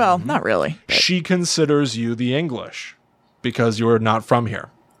native. Well, not really. But. She considers you the English because you're not from here.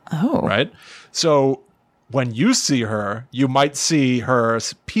 Oh. Right? So when you see her, you might see her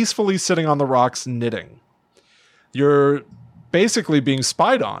peacefully sitting on the rocks knitting. You're basically being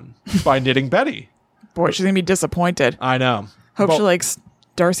spied on by Knitting Betty. Boy, she's going to be disappointed. I know. Hope she likes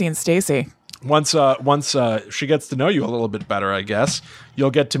Darcy and Stacy. Once she gets to know you a little bit better, I guess,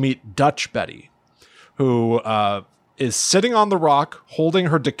 you'll get to meet Dutch Betty, who is sitting on the rock holding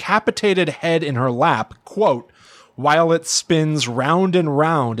her decapitated head in her lap, quote, while it spins round and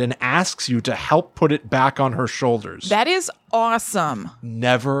round and asks you to help put it back on her shoulders. That is awesome.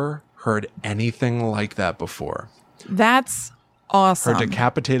 Never heard anything like that before. That's awesome. Her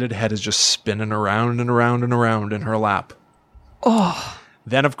decapitated head is just spinning around and around and around in her lap. Oh.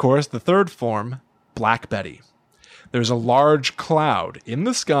 Then, of course, the third form, Black Betty. There's a large cloud in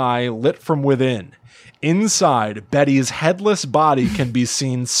the sky lit from within. Inside, Betty's headless body can be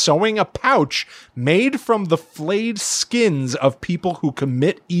seen sewing a pouch made from the flayed skins of people who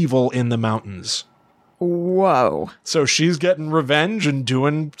commit evil in the mountains. Whoa. So she's getting revenge and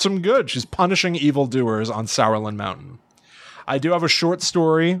doing some good. She's punishing evildoers on Sourland Mountain. I do have a short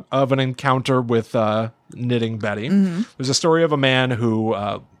story of an encounter with Knitting Betty. Mm-hmm. There's a story of a man who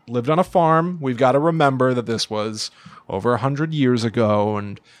lived on a farm. We've got to remember that this was over 100 years ago,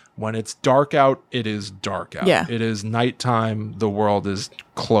 and when it's dark out, it is dark out. Yeah. It is nighttime. The world is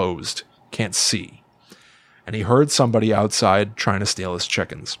closed. Can't see. And he heard somebody outside trying to steal his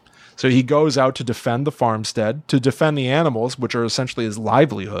chickens. So he goes out to defend the farmstead, to defend the animals, which are essentially his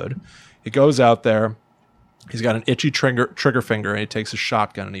livelihood. He goes out there. He's got an itchy trigger finger, and he takes a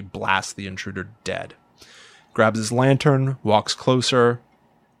shotgun, and he blasts the intruder dead. Grabs his lantern, walks closer.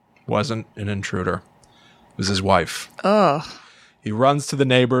 Wasn't an intruder. It was his wife. Ugh. He runs to the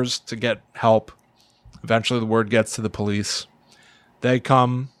neighbors to get help. Eventually, the word gets to the police. They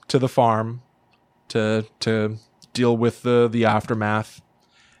come to the farm to deal with the aftermath.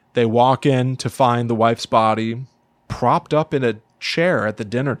 They walk in to find the wife's body propped up in a chair at the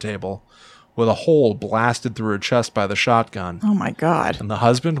dinner table with a hole blasted through her chest by the shotgun. Oh, my God. And the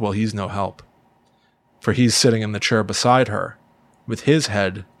husband, well, he's no help. For he's sitting in the chair beside her with his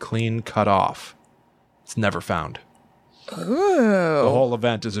head clean cut off. It's never found. Ooh. The whole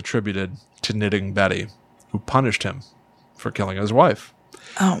event is attributed to Knitting Betty, who punished him for killing his wife.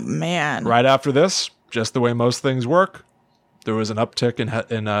 Oh, man. Right after this, just the way most things work, there was an uptick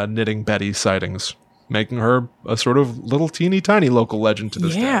in Knitting Betty sightings, making her a sort of little teeny tiny local legend to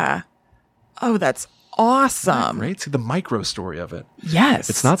this day. Yeah. Oh, that's awesome. Right? See the micro story of it. Yes.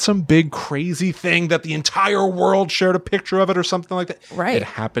 It's not some big crazy thing that the entire world shared a picture of it or something like that. Right. It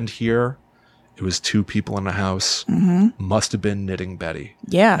happened here. It was two people in a house. Mm-hmm. Must have been Knitting Betty.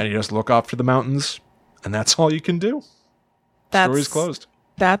 Yeah. And you just look off to the mountains, and that's all you can do. Story's closed.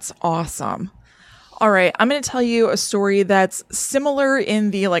 That's awesome. All right, I'm going to tell you a story that's similar in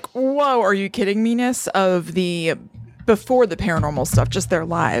the like, whoa, are you kidding me-ness of the before the paranormal stuff, just their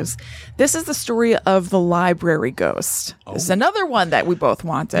lives. This is the story of the library ghost. Oh. This is another one that we both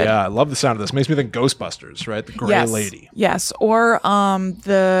wanted. Yeah, I love the sound of this. Makes me think Ghostbusters, right? The Gray Lady. Yes, or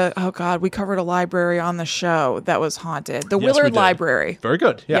we covered a library on the show that was haunted. The Willard Library. Very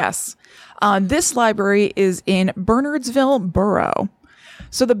good. Yeah. Yes. This library is in Bernardsville Borough.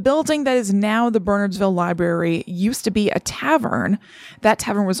 So the building that is now the Bernardsville Library used to be a tavern. That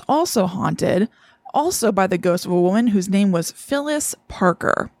tavern was also haunted, also by the ghost of a woman whose name was Phyllis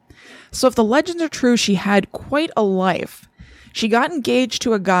Parker. So if the legends are true, she had quite a life. She got engaged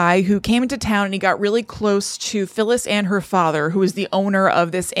to a guy who came into town, and he got really close to Phyllis and her father, who is the owner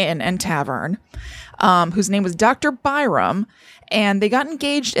of this inn and tavern, whose name was Dr. Byram. And they got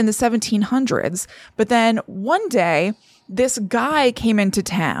engaged in the 1700s. But then one day, this guy came into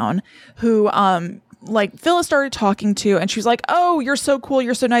town who, Phyllis started talking to, and she was like, oh, you're so cool.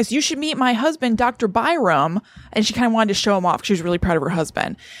 You're so nice. You should meet my husband, Dr. Byram. And she kind of wanted to show him off. She was really proud of her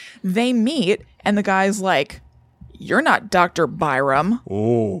husband. They meet, and the guy's like, you're not Dr. Byram.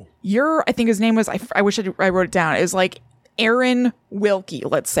 Oh. I think his name was, I wish I wrote it down. It was like Aaron Wilkie,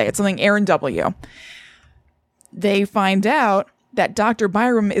 let's say. It's something Aaron W. They find out that Dr.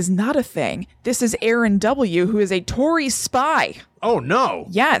 Byram is not a thing. This is Aaron W., who is a Tory spy. Oh, no.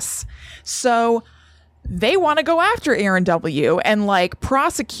 Yes. So they want to go after Aaron W. and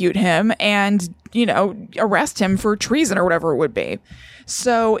prosecute him and, arrest him for treason or whatever it would be.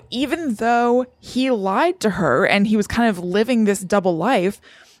 So even though he lied to her and he was kind of living this double life,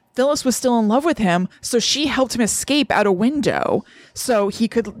 Phyllis was still in love with him. So she helped him escape out a window so he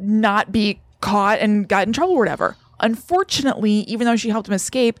could not be caught and got in trouble or whatever. Unfortunately, even though she helped him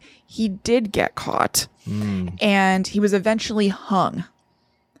escape, he did get caught. And he was eventually hung.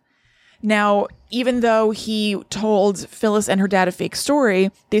 Now, even though he told Phyllis and her dad a fake story,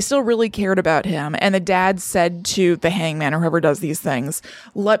 they still really cared about him. And the dad said to the hangman or whoever does these things,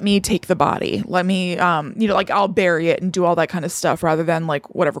 let me take the body. Let me, I'll bury it and do all that kind of stuff rather than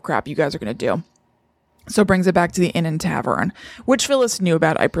like whatever crap you guys are going to do. So it brings it back to the inn and tavern, which Phyllis knew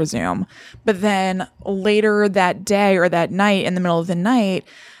about, I presume. But then later that day or that night, in the middle of the night,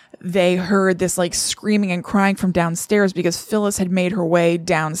 they heard this like screaming and crying from downstairs because Phyllis had made her way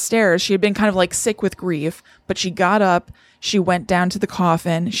downstairs. She had been kind of like sick with grief, but she got up, she went down to the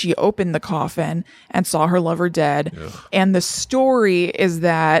coffin, she opened the coffin and saw her lover dead. Ugh. And the story is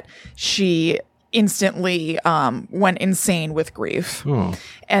that she instantly went insane with grief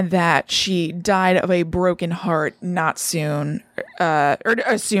and that she died of a broken heart not soon,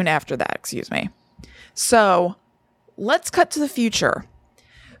 or soon after that, excuse me. So let's cut to the future.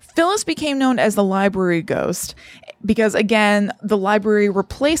 Phyllis became known as the library ghost because, again, the library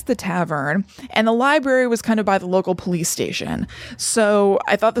replaced the tavern and the library was kind of by the local police station. So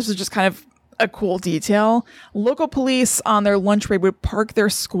I thought this was just kind of a cool detail. Local police on their lunch break would park their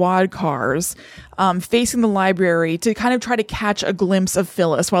squad cars facing the library to kind of try to catch a glimpse of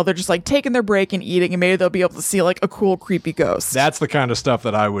Phyllis while they're just like taking their break and eating, and maybe they'll be able to see like a cool, creepy ghost. That's the kind of stuff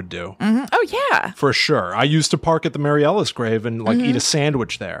that I would do. Mm-hmm. Oh, yeah. For sure. I used to park at the Mary Ellis grave and like eat a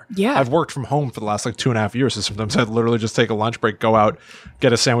sandwich there. Yeah. I've worked from home for the last like 2.5 years, so sometimes I'd literally just take a lunch break, go out,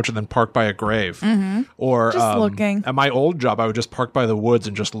 get a sandwich, and then park by a grave. Mm-hmm. Or just looking. At my old job, I would just park by the woods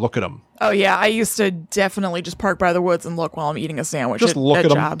and just look at them. Oh, yeah. I used to definitely just park by the woods and look while I'm eating a sandwich. Just look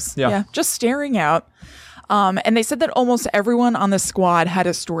at jobs. them. Yeah. Just staring out. And they said that almost everyone on the squad had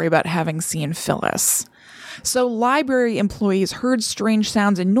a story about having seen Phyllis. So library employees heard strange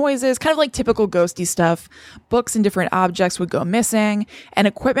sounds and noises, kind of like typical ghosty stuff. Books and different objects would go missing, and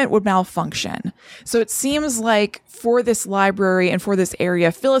equipment would malfunction. So it seems like for this library and for this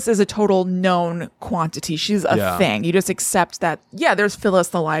area, Phyllis is a total known quantity. She's a thing. You just accept that, yeah, there's Phyllis,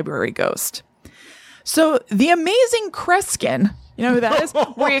 the library ghost. So the Amazing Kreskin... You know who that is?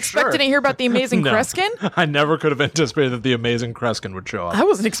 Were you expecting to hear about the Amazing Kreskin? I never could have anticipated that the Amazing Kreskin would show up. I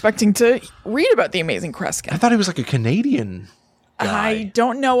wasn't expecting to read about the Amazing Kreskin. I thought he was like a Canadian guy. I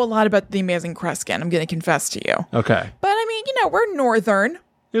don't know a lot about the Amazing Kreskin. I'm going to confess to you. Okay. But I mean, we're northern.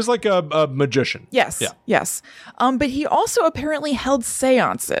 He was like a magician. Yes. Yeah. Yes. But he also apparently held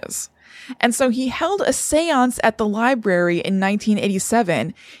seances. And so he held a seance at the library in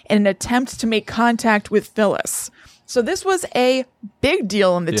 1987 in an attempt to make contact with Phyllis. So this was a big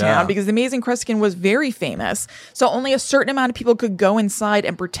deal in the town because the Amazing Kreskin was very famous. So only a certain amount of people could go inside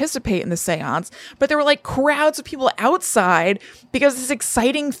and participate in the seance. But there were like crowds of people outside because this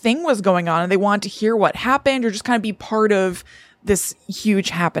exciting thing was going on and they wanted to hear what happened or just kind of be part of this huge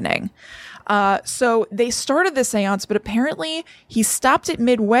happening. So they started the seance, but apparently he stopped it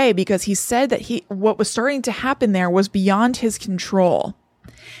midway because he said that what was starting to happen there was beyond his control.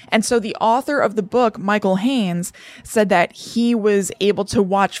 And so the author of the book, Michael Haynes, said that he was able to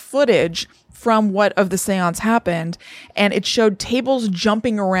watch footage from what of the seance happened, and it showed tables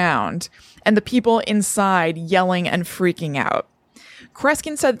jumping around and the people inside yelling and freaking out.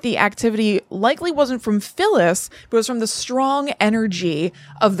 Kreskin said that the activity likely wasn't from Phyllis, but was from the strong energy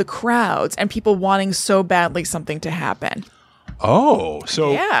of the crowds and people wanting so badly something to happen. Oh,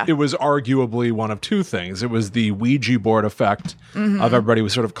 so it was arguably one of two things. It was the Ouija board effect of everybody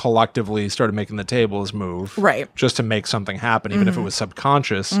was sort of collectively started making the tables move. Right. Just to make something happen, even if it was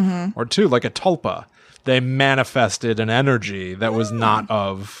subconscious. Or two, like a tulpa. They manifested an energy that was not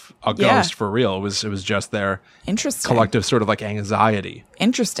of a ghost for real. It was just their collective sort of like anxiety.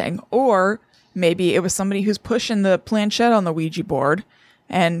 Interesting. Or maybe it was somebody who's pushing the planchette on the Ouija board.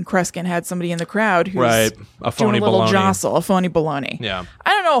 And Kreskin had somebody in the crowd who's a phony doing a little baloney. jostle, a phony baloney. Yeah. I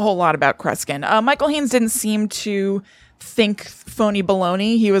don't know a whole lot about Kreskin. Michael Haynes didn't seem to think phony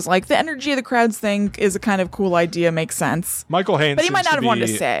baloney. He was like, the energy of the crowds thing is a kind of cool idea, makes sense. Michael Haynes, but he might not have wanted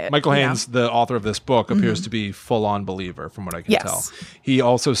to say it. Michael Haynes, the author of this book, appears to be full-on believer, from what I can tell. He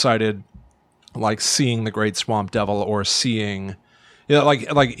also cited like seeing the Great Swamp Devil or seeing... Yeah,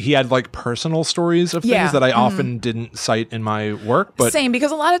 like he had like personal stories of things that I often didn't cite in my work. But same,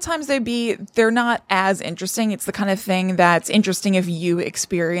 because a lot of times they're not as interesting. It's the kind of thing that's interesting if you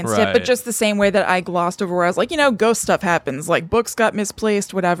experienced it. But just the same way that I glossed over where I was like, ghost stuff happens. Like books got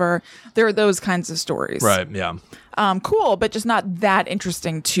misplaced, whatever. There are those kinds of stories. Right, yeah. Cool, but just not that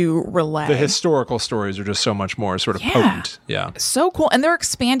interesting to relay. The historical stories are just so much more sort of potent. Yeah. So cool. And they're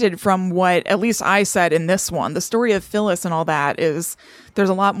expanded from what at least I said in this one. The story of Phyllis and all that there's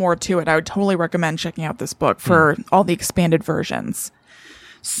a lot more to it. I would totally recommend checking out this book for all the expanded versions.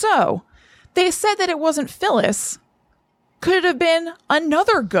 So they said that it wasn't Phyllis, Could it have been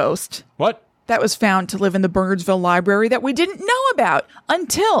another ghost What? that was found to live in the Bernardsville Library that we didn't know about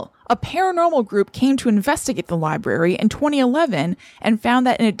until a paranormal group came to investigate the library in 2011 and found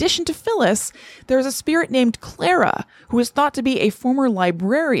that in addition to Phyllis, there's a spirit named Clara who is thought to be a former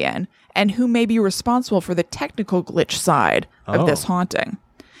librarian and who may be responsible for the technical glitch side of this haunting.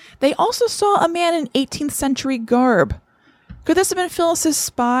 They also saw a man in 18th century garb. Could this have been Phyllis's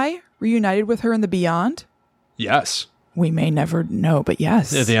spy, reunited with her in the beyond? Yes. We may never know, but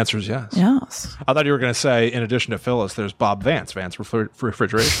yes. Yeah, the answer is yes. Yes. I thought you were going to say, in addition to Phyllis, there's Bob Vance,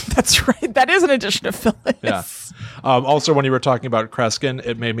 Refrigeration. That's right. That is an addition to Phyllis. Yeah. Also, when you were talking about Kreskin,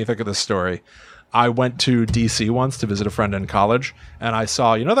 it made me think of this story. I went to D.C. once to visit a friend in college, and I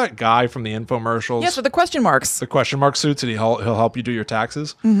saw, you know that guy from the infomercials? Yes, with the question marks. The question mark suits, and he'll help you do your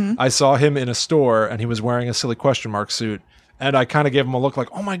taxes. Mm-hmm. I saw him in a store, and he was wearing a silly question mark suit. And I kind of gave him a look like,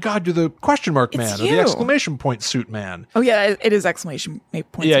 oh my God, you're the question mark man, or the exclamation point suit man. Oh yeah, it is exclamation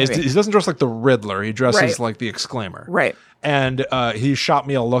point. Yeah, he doesn't dress like the Riddler. He dresses like the exclaimer. Right. And he shot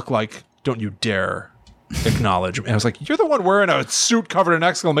me a look like, don't you dare acknowledge me. And I was like, you're the one wearing a suit covered in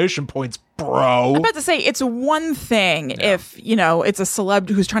exclamation points, bro. I'm about to say, it's one thing if, it's a celeb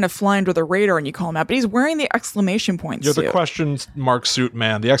who's trying to fly under the radar and you call him out, but he's wearing the exclamation point You're suit. the question mark suit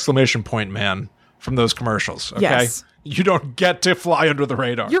man, the exclamation point man from those commercials, okay? Yes. You don't get to fly under the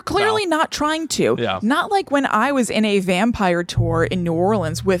radar. You're clearly not trying to. Yeah. Not like when I was in a vampire tour in New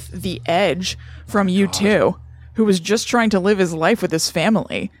Orleans with The Edge from U2, who was just trying to live his life with his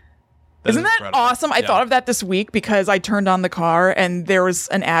family. Isn't that incredible. awesome? I thought of that this week because I turned on the car and there was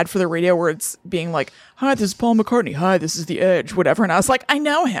an ad for the radio where it's being like, hi, this is Paul McCartney. Hi, this is The Edge, whatever. And I was like, I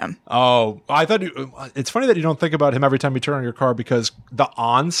know him. Oh, I thought it's funny that you don't think about him every time you turn on your car because the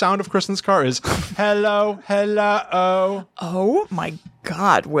on sound of Kristen's car is hello, hello. Oh my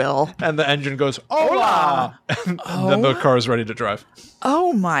God, Will. And the engine goes, hola. And then the car is ready to drive.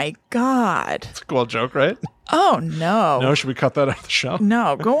 Oh my God. It's a cool joke, right? Oh no. No, should we cut that out of the show?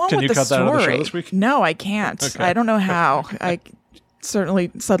 No, go on Can with you the cut story. that out of the show this week? No, I can't. Okay. I don't know how. I suddenly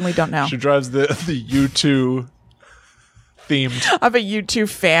don't know. She drives the U2 themed. I have a U2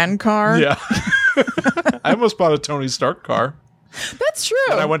 fan car. Yeah. I almost bought a Tony Stark car. That's true.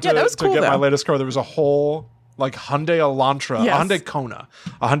 When I went to, that was cool, get my though. latest car, there was a whole Hyundai Elantra, Yes. a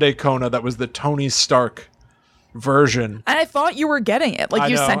Hyundai Kona that was the Tony Stark version. And I thought you were getting it. Like, I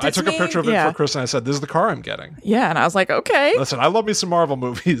you know. sent it I to took me. a picture of it for Chris and I said, this is the car I'm getting. Yeah, and I was like, okay. Listen, I love me some Marvel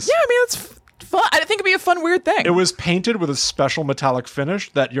movies. Yeah, I mean, it's fun. I think it'd be a fun, weird thing. It was painted with a special metallic finish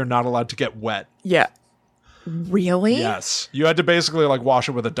that you're not allowed to get wet. Yeah. Really? Yes. You had to basically wash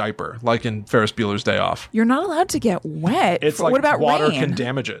it with a diaper, like in Ferris Bueller's Day Off. You're not allowed to get wet. It's what about water rain? can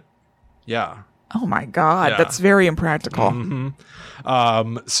damage it. Yeah. Oh my God, Yeah. that's very impractical.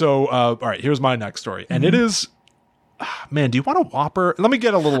 All right, here's my next story. And it is, man, do you want a Whopper? Let me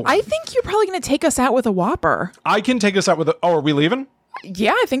get a little. I think you're probably going to take us out with a Whopper. I can take us out with a, oh, are we leaving?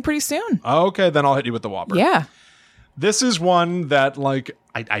 Yeah, I think pretty soon. Okay, then I'll hit you with the Whopper. Yeah. This is one that,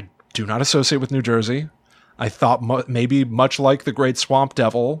 I do not associate with New Jersey. I thought maybe much like the Great Swamp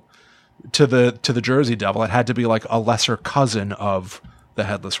Devil to the Jersey Devil, it had to be like a lesser cousin of the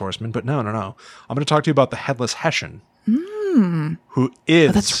Headless Horseman. But no. I'm going to talk to you about the Headless Hessian, who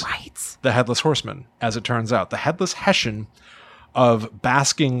is That's right. the Headless Horseman, as it turns out. The Headless Hessian of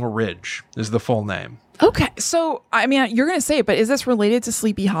Basking Ridge is the full name. Okay, so, I mean, you're going to say it, but is this related to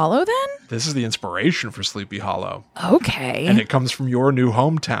Sleepy Hollow then? This is the inspiration for Sleepy Hollow. Okay. And it comes from your new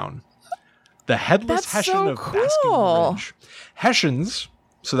hometown. The Headless That's Hessian so of cool. Basking Ridge. Hessians,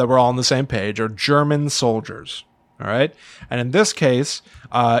 so that we're all on the same page, are German soldiers. All right. And in this case,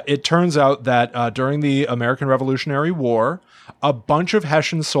 it turns out that during the American Revolutionary War, a bunch of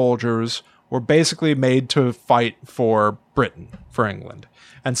Hessian soldiers were basically made to fight for Britain, for England.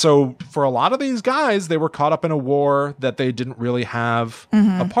 And so for a lot of these guys, they were caught up in a war that they didn't really have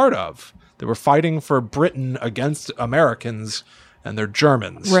a part of. They were fighting for Britain against Americans, and they're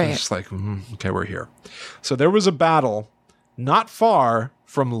Germans. Right. It's like, okay, we're here. So there was a battle not far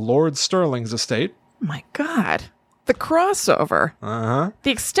from Lord Stirling's estate. My God. The crossover. Uh-huh.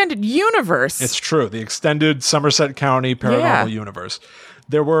 The extended universe. It's true. The extended Somerset County paranormal universe.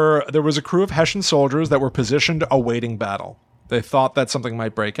 There was a crew of Hessian soldiers that were positioned awaiting battle. They thought that something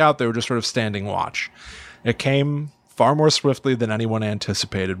might break out. They were just sort of standing watch. It came far more swiftly than anyone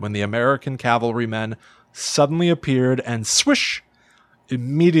anticipated when the American cavalrymen suddenly appeared and swish,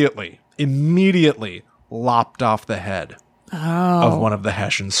 immediately lopped off the head of one of the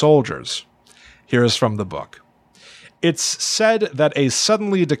Hessian soldiers. Here's from the book. It's said that a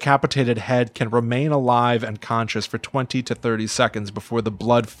suddenly decapitated head can remain alive and conscious for 20 to 30 seconds before the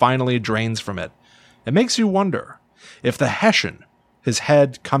blood finally drains from it. It makes you wonder, if the Hessian, his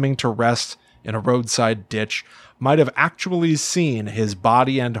head coming to rest in a roadside ditch, might have actually seen his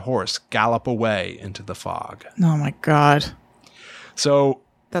body and horse gallop away into the fog. Oh my God. So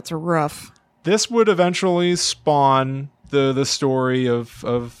that's rough. This would eventually spawn the story of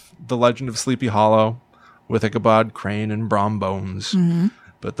the legend of Sleepy Hollow with Ichabod Crane and Brom Bones. Mm-hmm.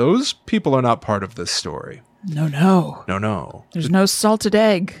 But those people are not part of this story. No. There's no salted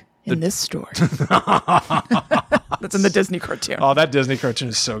egg in this story. That's in the Disney cartoon. Oh, that Disney cartoon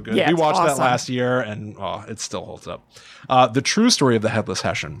is so good. Yeah, we watched awesome. that last year, and it still holds up. The true story of the Headless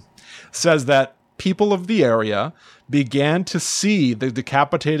Hessian says that people of the area began to see the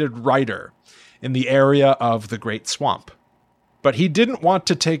decapitated rider in the area of the Great Swamp. But he didn't want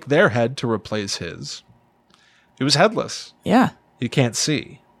to take their head to replace his. He was headless. Yeah. He can't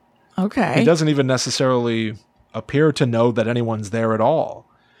see. Okay. He doesn't even necessarily appear to know that anyone's there at all.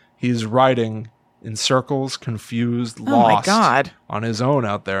 He's riding in circles, confused, lost on his own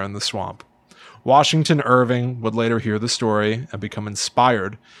out there in the swamp. Washington Irving would later hear the story and become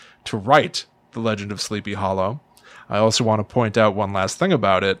inspired to write The Legend of Sleepy Hollow. I also want to point out one last thing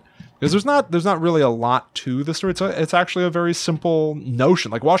about it, because there's not really a lot to the story. It's actually a very simple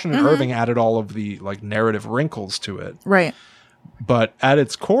notion. Like Washington Irving added all of the like narrative wrinkles to it. Right. But at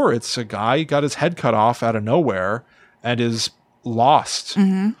its core, it's a guy got his head cut off out of nowhere and is lost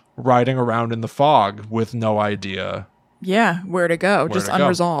riding around in the fog with no idea. Yeah, where to go, just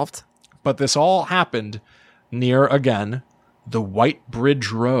unresolved. But this all happened near, again, the White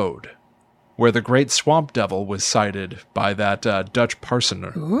Bridge Road, where the great swamp devil was sighted by that Dutch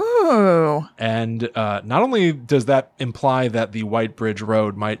parsoner. Ooh. And not only does that imply that the White Bridge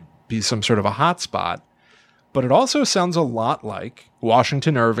Road might be some sort of a hotspot, but it also sounds a lot like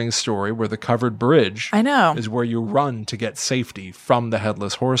Washington Irving's story where the covered bridge is where you run to get safety from the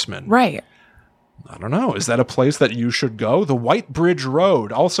Headless Horseman. Right. I don't know. Is that a place that you should go? The White Bridge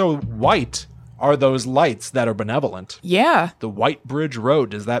Road. Also, white are those lights that are benevolent. Yeah. The White Bridge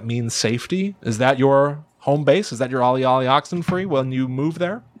Road. Does that mean safety? Is that your home base? Is that your Ollie Ollie Oxenfree when you move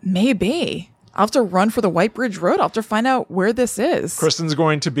there? Maybe. I'll have to run for the White Bridge Road. I'll have to find out where this is. Kristen's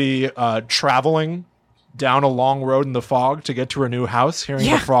going to be traveling down a long road in the fog to get to her new house, hearing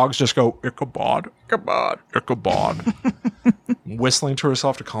the frogs just go, Ichabod, Ichabod, Ichabod. Whistling to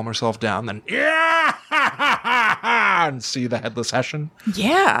herself to calm herself down, then and see the Headless Hessian.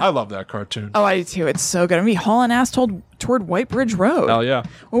 Yeah. I love that cartoon. Oh, I do too. It's so good. I'm going to be hauling ass toward White Bridge Road. Hell yeah.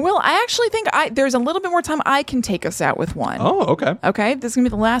 Well, Will, I actually think there's a little bit more time I can take us out with one. Oh, okay. Okay, this is going to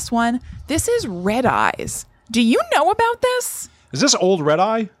be the last one. This is Red Eyes. Do you know about this? Is this Old Red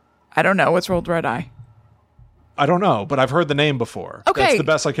Eye? I don't know. What's Old Red Eye? I don't know, but I've heard the name before. Okay. That's the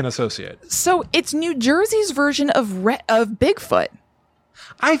best I can associate. So it's New Jersey's version of Bigfoot.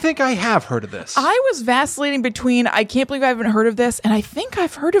 I think I have heard of this. I was vacillating between, I can't believe I haven't heard of this, and I think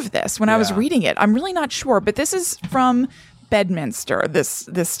I've heard of this when I was reading it. I'm really not sure, but this is from Bedminster. This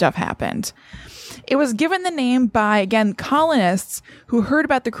stuff happened. It was given the name by, again, colonists who heard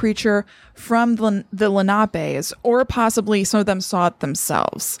about the creature from the Lenapes, or possibly some of them saw it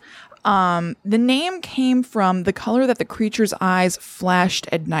themselves. The name came from the color that the creature's eyes flashed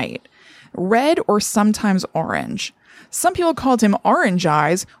at night, red or sometimes orange. Some people called him Orange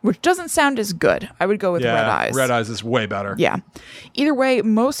Eyes, which doesn't sound as good. I would go with Red Eyes. Red Eyes is way better. Yeah. Either way,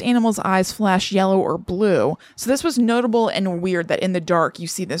 most animals' eyes flash yellow or blue, so this was notable and weird that in the dark you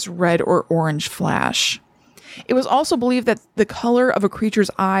see this red or orange flash. It was also believed that the color of a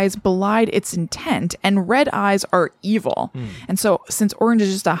creature's eyes belied its intent, and red eyes are evil. And so, since orange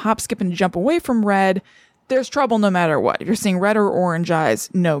is just a hop, skip, and jump away from red, there's trouble no matter what. If you're seeing red or orange eyes,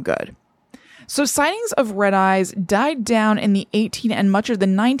 no good. So sightings of red eyes died down in the 1800s and much of the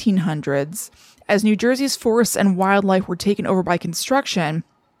 1900s as New Jersey's forests and wildlife were taken over by construction.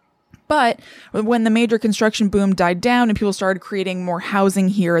 But when the major construction boom died down and people started creating more housing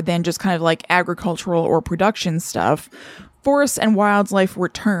here than just kind of like agricultural or production stuff, forests and wildlife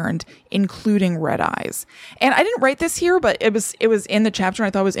returned, including red eyes. And I didn't write this here, but it was in the chapter and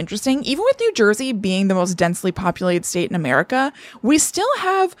I thought it was interesting. Even with New Jersey being the most densely populated state in America, we still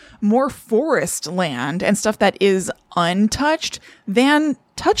have more forest land and stuff that is untouched than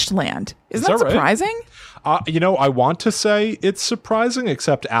touched land. Isn't that surprising? Right? I want to say it's surprising,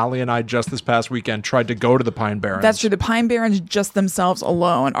 except Allie and I just this past weekend tried to go to the Pine Barrens. That's true. The Pine Barrens just themselves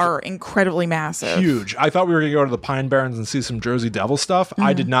alone are incredibly massive. Huge. I thought we were going to go to the Pine Barrens and see some Jersey Devil stuff.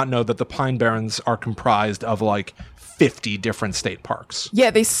 I did not know that the Pine Barrens are comprised of like 50 different state parks. Yeah,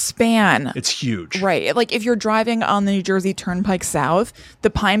 they span. It's huge. Right. Like if you're driving on the New Jersey Turnpike South, the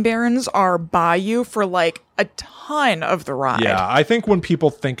Pine Barrens are by you for like a ton of the ride. Yeah, I think when people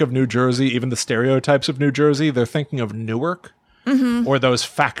think of New Jersey, even the stereotypes of New Jersey, they're thinking of Newark. Or those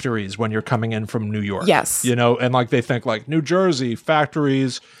factories when you're coming in from New York. Yes. You know, and like they think like New Jersey,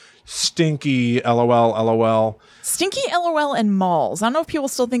 factories, stinky, LOL. Stinky LOL and malls. I don't know if people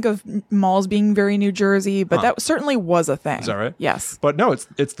still think of malls being very New Jersey, but that certainly was a thing. Is that right? Yes. But no,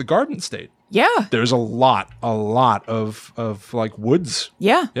 it's the Garden State. Yeah. There's a lot of like woods.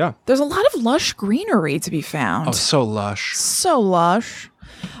 Yeah. Yeah. There's a lot of lush greenery to be found. Oh, so lush. So lush.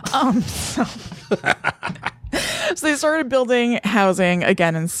 So they started building housing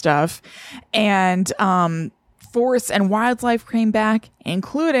again and stuff. And forests and wildlife came back,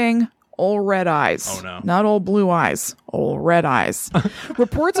 including old Red Eyes. Oh, no. Not old Blue Eyes, old Red Eyes.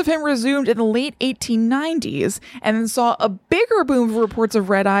 Reports of him resumed in the late 1890s and then saw a bigger boom of reports of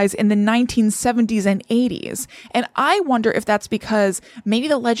Red Eyes in the 1970s and 80s. And I wonder if that's because maybe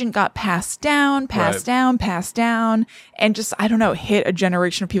the legend got passed down, and just, I don't know, hit a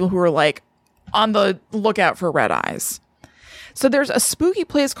generation of people who were like on the lookout for Red Eyes. So there's a spooky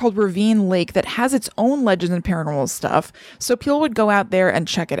place called Ravine Lake that has its own legends and paranormal stuff, so people would go out there and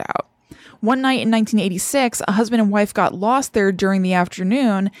check it out. One night in 1986, a husband and wife got lost there during the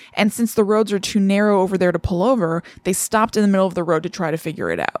afternoon, and since the roads are too narrow over there to pull over, they stopped in the middle of the road to try to figure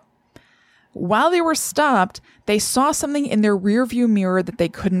it out. While they were stopped, they saw something in their rearview mirror that they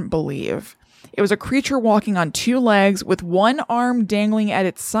couldn't believe. It was a creature walking on two legs with one arm dangling at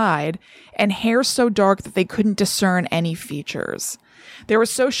its side and hair so dark that they couldn't discern any features. They were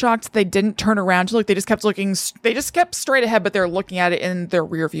so shocked they didn't turn around to look. They just kept looking. They just kept straight ahead, but they're looking at it in their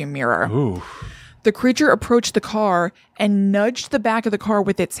rearview mirror. Ooh. The creature approached the car and nudged the back of the car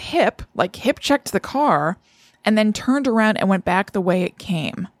with its hip, like hip checked the car, and then turned around and went back the way it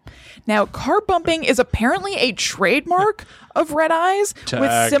came. Now, car bumping is apparently a trademark of Red Eyes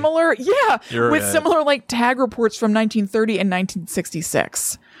with similar, similar like tag reports from 1930 and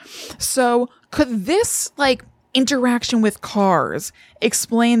 1966. So could this like interaction with cars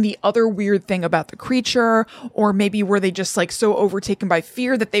explain the other weird thing about the creature? Or maybe were they just like so overtaken by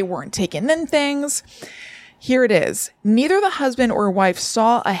fear that they weren't taking in things? Here it is. Neither the husband or wife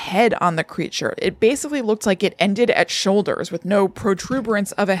saw a head on the creature. It basically looked like it ended at shoulders with no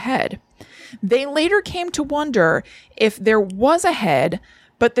protuberance of a head. They later came to wonder if there was a head,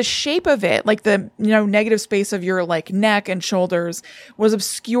 but the shape of it, like the negative space of your like neck and shoulders, was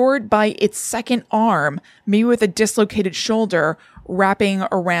obscured by its second arm, maybe with a dislocated shoulder wrapping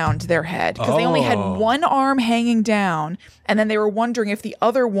around their head, because they only had one arm hanging down, and then they were wondering if the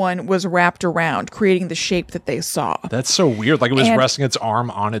other one was wrapped around, creating the shape that they saw. That's so weird. Like it was resting its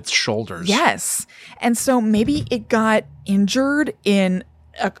arm on its shoulders. Yes. And so maybe it got injured in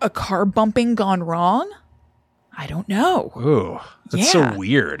a car bumping gone wrong. I don't know. Ooh, that's so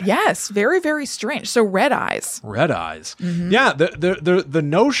weird. Yes, very, very strange. So Red Eyes. Red Eyes. Mm-hmm. Yeah, the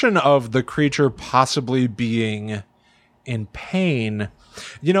notion of the creature possibly being in pain,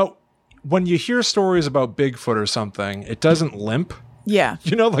 when you hear stories about Bigfoot or something, it doesn't limp. Yeah.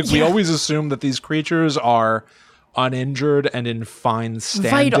 We always assume that these creatures are uninjured and in fine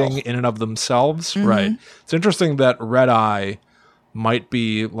standing Vital. in and of themselves. Mm-hmm. Right. It's interesting that Red Eye might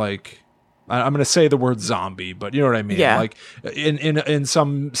be like, I'm going to say the word zombie, but you know what I mean? Yeah. Like in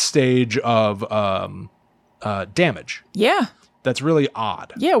some stage of damage. Yeah. That's really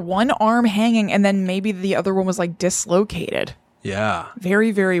odd. Yeah, one arm hanging and then maybe the other one was like dislocated. Yeah.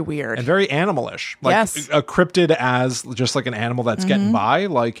 Very, very weird. And very animalish. Like yes. A cryptid as just like an animal that's getting by.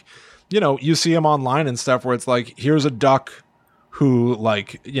 Like, you see them online and stuff where it's like, here's a duck who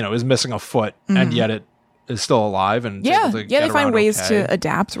like, is missing a foot and yet it is still alive. And they find ways to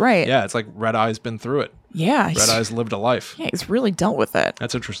adapt. Right. Yeah. It's like Red Eye's been through it. Yeah. Red Eye's lived a life. Yeah. He's really dealt with it.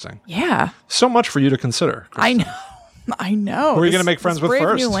 That's interesting. Yeah. So much for you to consider, Kristen. I know. Who are you going to make friends with brave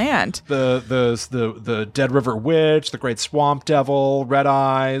first? New land. The Dead River Witch, the Great Swamp Devil, Red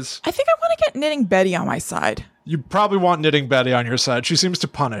Eyes. I think I want to get Knitting Betty on my side. You probably want Knitting Betty on your side. She seems to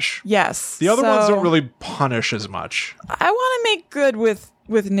punish. Yes. The other ones don't really punish as much. I want to make good with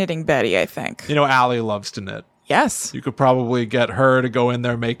Knitting Betty, I think. Allie loves to knit. Yes. You could probably get her to go in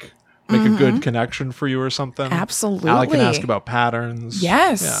there, make a good connection for you or something. Absolutely. Allie can ask about patterns.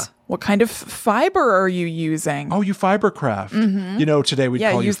 Yes. Yeah. What kind of fiber are you using? Oh, you fiber craft. Mm-hmm. Today we'd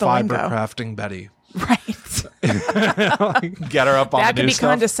call you fiber lingo. crafting Betty. Right. Get her up on that the could new be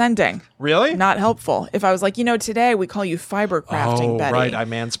stuff. Condescending. Really? Not helpful. If I was like, today we call you fiber crafting Betty. Right. I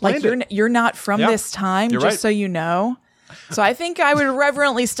mansplained it. You're not from this time, you're just right. so you know. So I think I would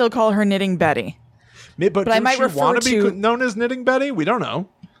reverently still call her Knitting Betty. But I does might she refer want to be to- known as Knitting Betty? We don't know.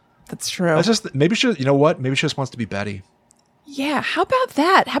 That's true. That's just maybe she. You know what? Maybe she just wants to be Betty. Yeah, how about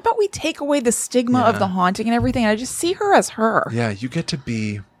that? How about we take away the stigma of the haunting and everything, and I just see her as her. Yeah, you get to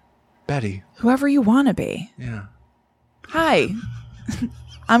be Betty. Whoever you want to be. Yeah. Hi,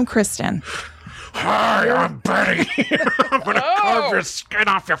 I'm Kristen. Hi, I'm Betty. I'm gonna carve your skin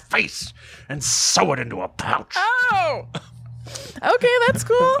off your face and sew it into a pouch. Oh! Okay, that's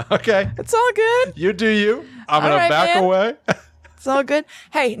cool. Okay. It's all good. You do you. I'm gonna right, back man. away. It's all good.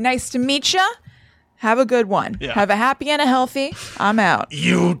 Hey, nice to meet you. Have a good one. Yeah. Have a happy and a healthy. I'm out.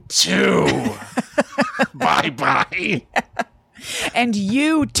 You too. Bye-bye. And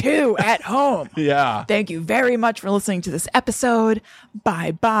you too at home. Yeah. Thank you very much for listening to this episode.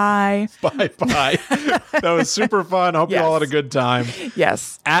 Bye-bye. Bye-bye. That was super fun. Hope you all had a good time.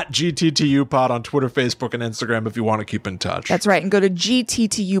 Yes. At GTTU Pod on Twitter, Facebook, and Instagram if you want to keep in touch. That's right. And go to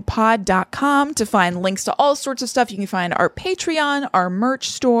gttupod.com to find links to all sorts of stuff. You can find our Patreon, our merch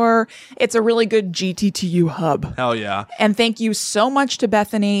store. It's a really good GTTU hub. Hell yeah. And thank you so much to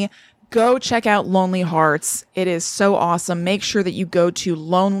Bethany. Go check out Lonely Hearts. It is so awesome. Make sure that you go to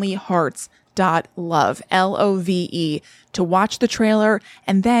lonelyhearts.love, Love, to watch the trailer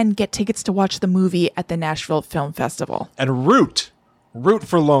and then get tickets to watch the movie at the Nashville Film Festival. And root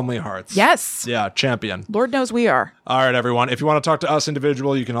for Lonely Hearts. Yes. Yeah, champion. Lord knows we are. All right, everyone. If you want to talk to us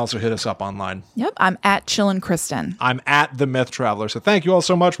individually, you can also hit us up online. Yep. I'm at Chillin' Kristen. I'm at The Myth Traveler. So thank you all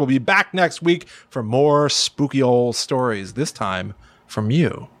so much. We'll be back next week for more spooky old stories, this time from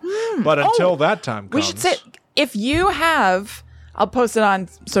you. But until that time comes... We should say, if you have... I'll post it on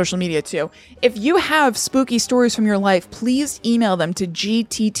social media too. If you have spooky stories from your life, please email them to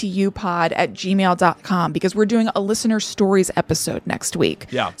gttupod@gmail.com because we're doing a listener stories episode next week.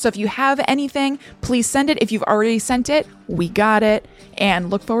 Yeah. So if you have anything, please send it. If you've already sent it, we got it. And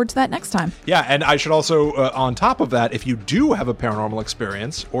look forward to that next time. Yeah, and I should also, on top of that, if you do have a paranormal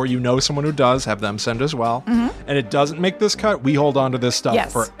experience or you know someone who does, have them send as well. And it doesn't make this cut, we hold on to this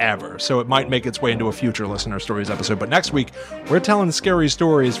stuff forever. So it might make its way into a future listener stories episode. But next week, we're telling scary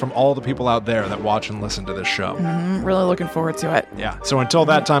stories from all the people out there that watch and listen to this show. I'm really looking forward to it. Yeah, so until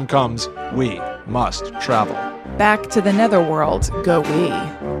that time comes, we must travel. Back to the netherworld, go we.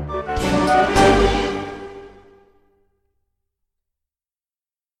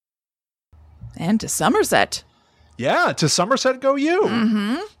 And to Somerset. Yeah, to Somerset go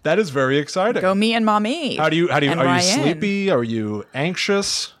you. That is very exciting. Go me and Mommy. How do you are you Ryan. sleepy? Are you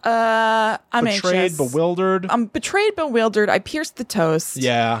anxious? I'm Betrayed, anxious. bewildered? I'm betrayed, bewildered. I pierced the toast.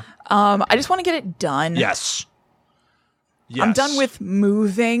 Yeah. I just want to get it done. Yes. I'm done with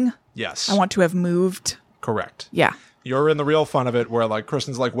moving. Yes. I want to have moved. Correct. Yeah. You're in the real fun of it where like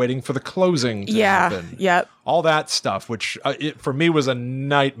Kristen's like waiting for the closing to happen. Yep. All that stuff, which it, for me was a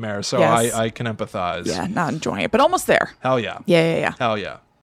nightmare. So Yes. I can empathize. Yeah. Not enjoying it, but almost there. Hell yeah. Yeah. Hell yeah.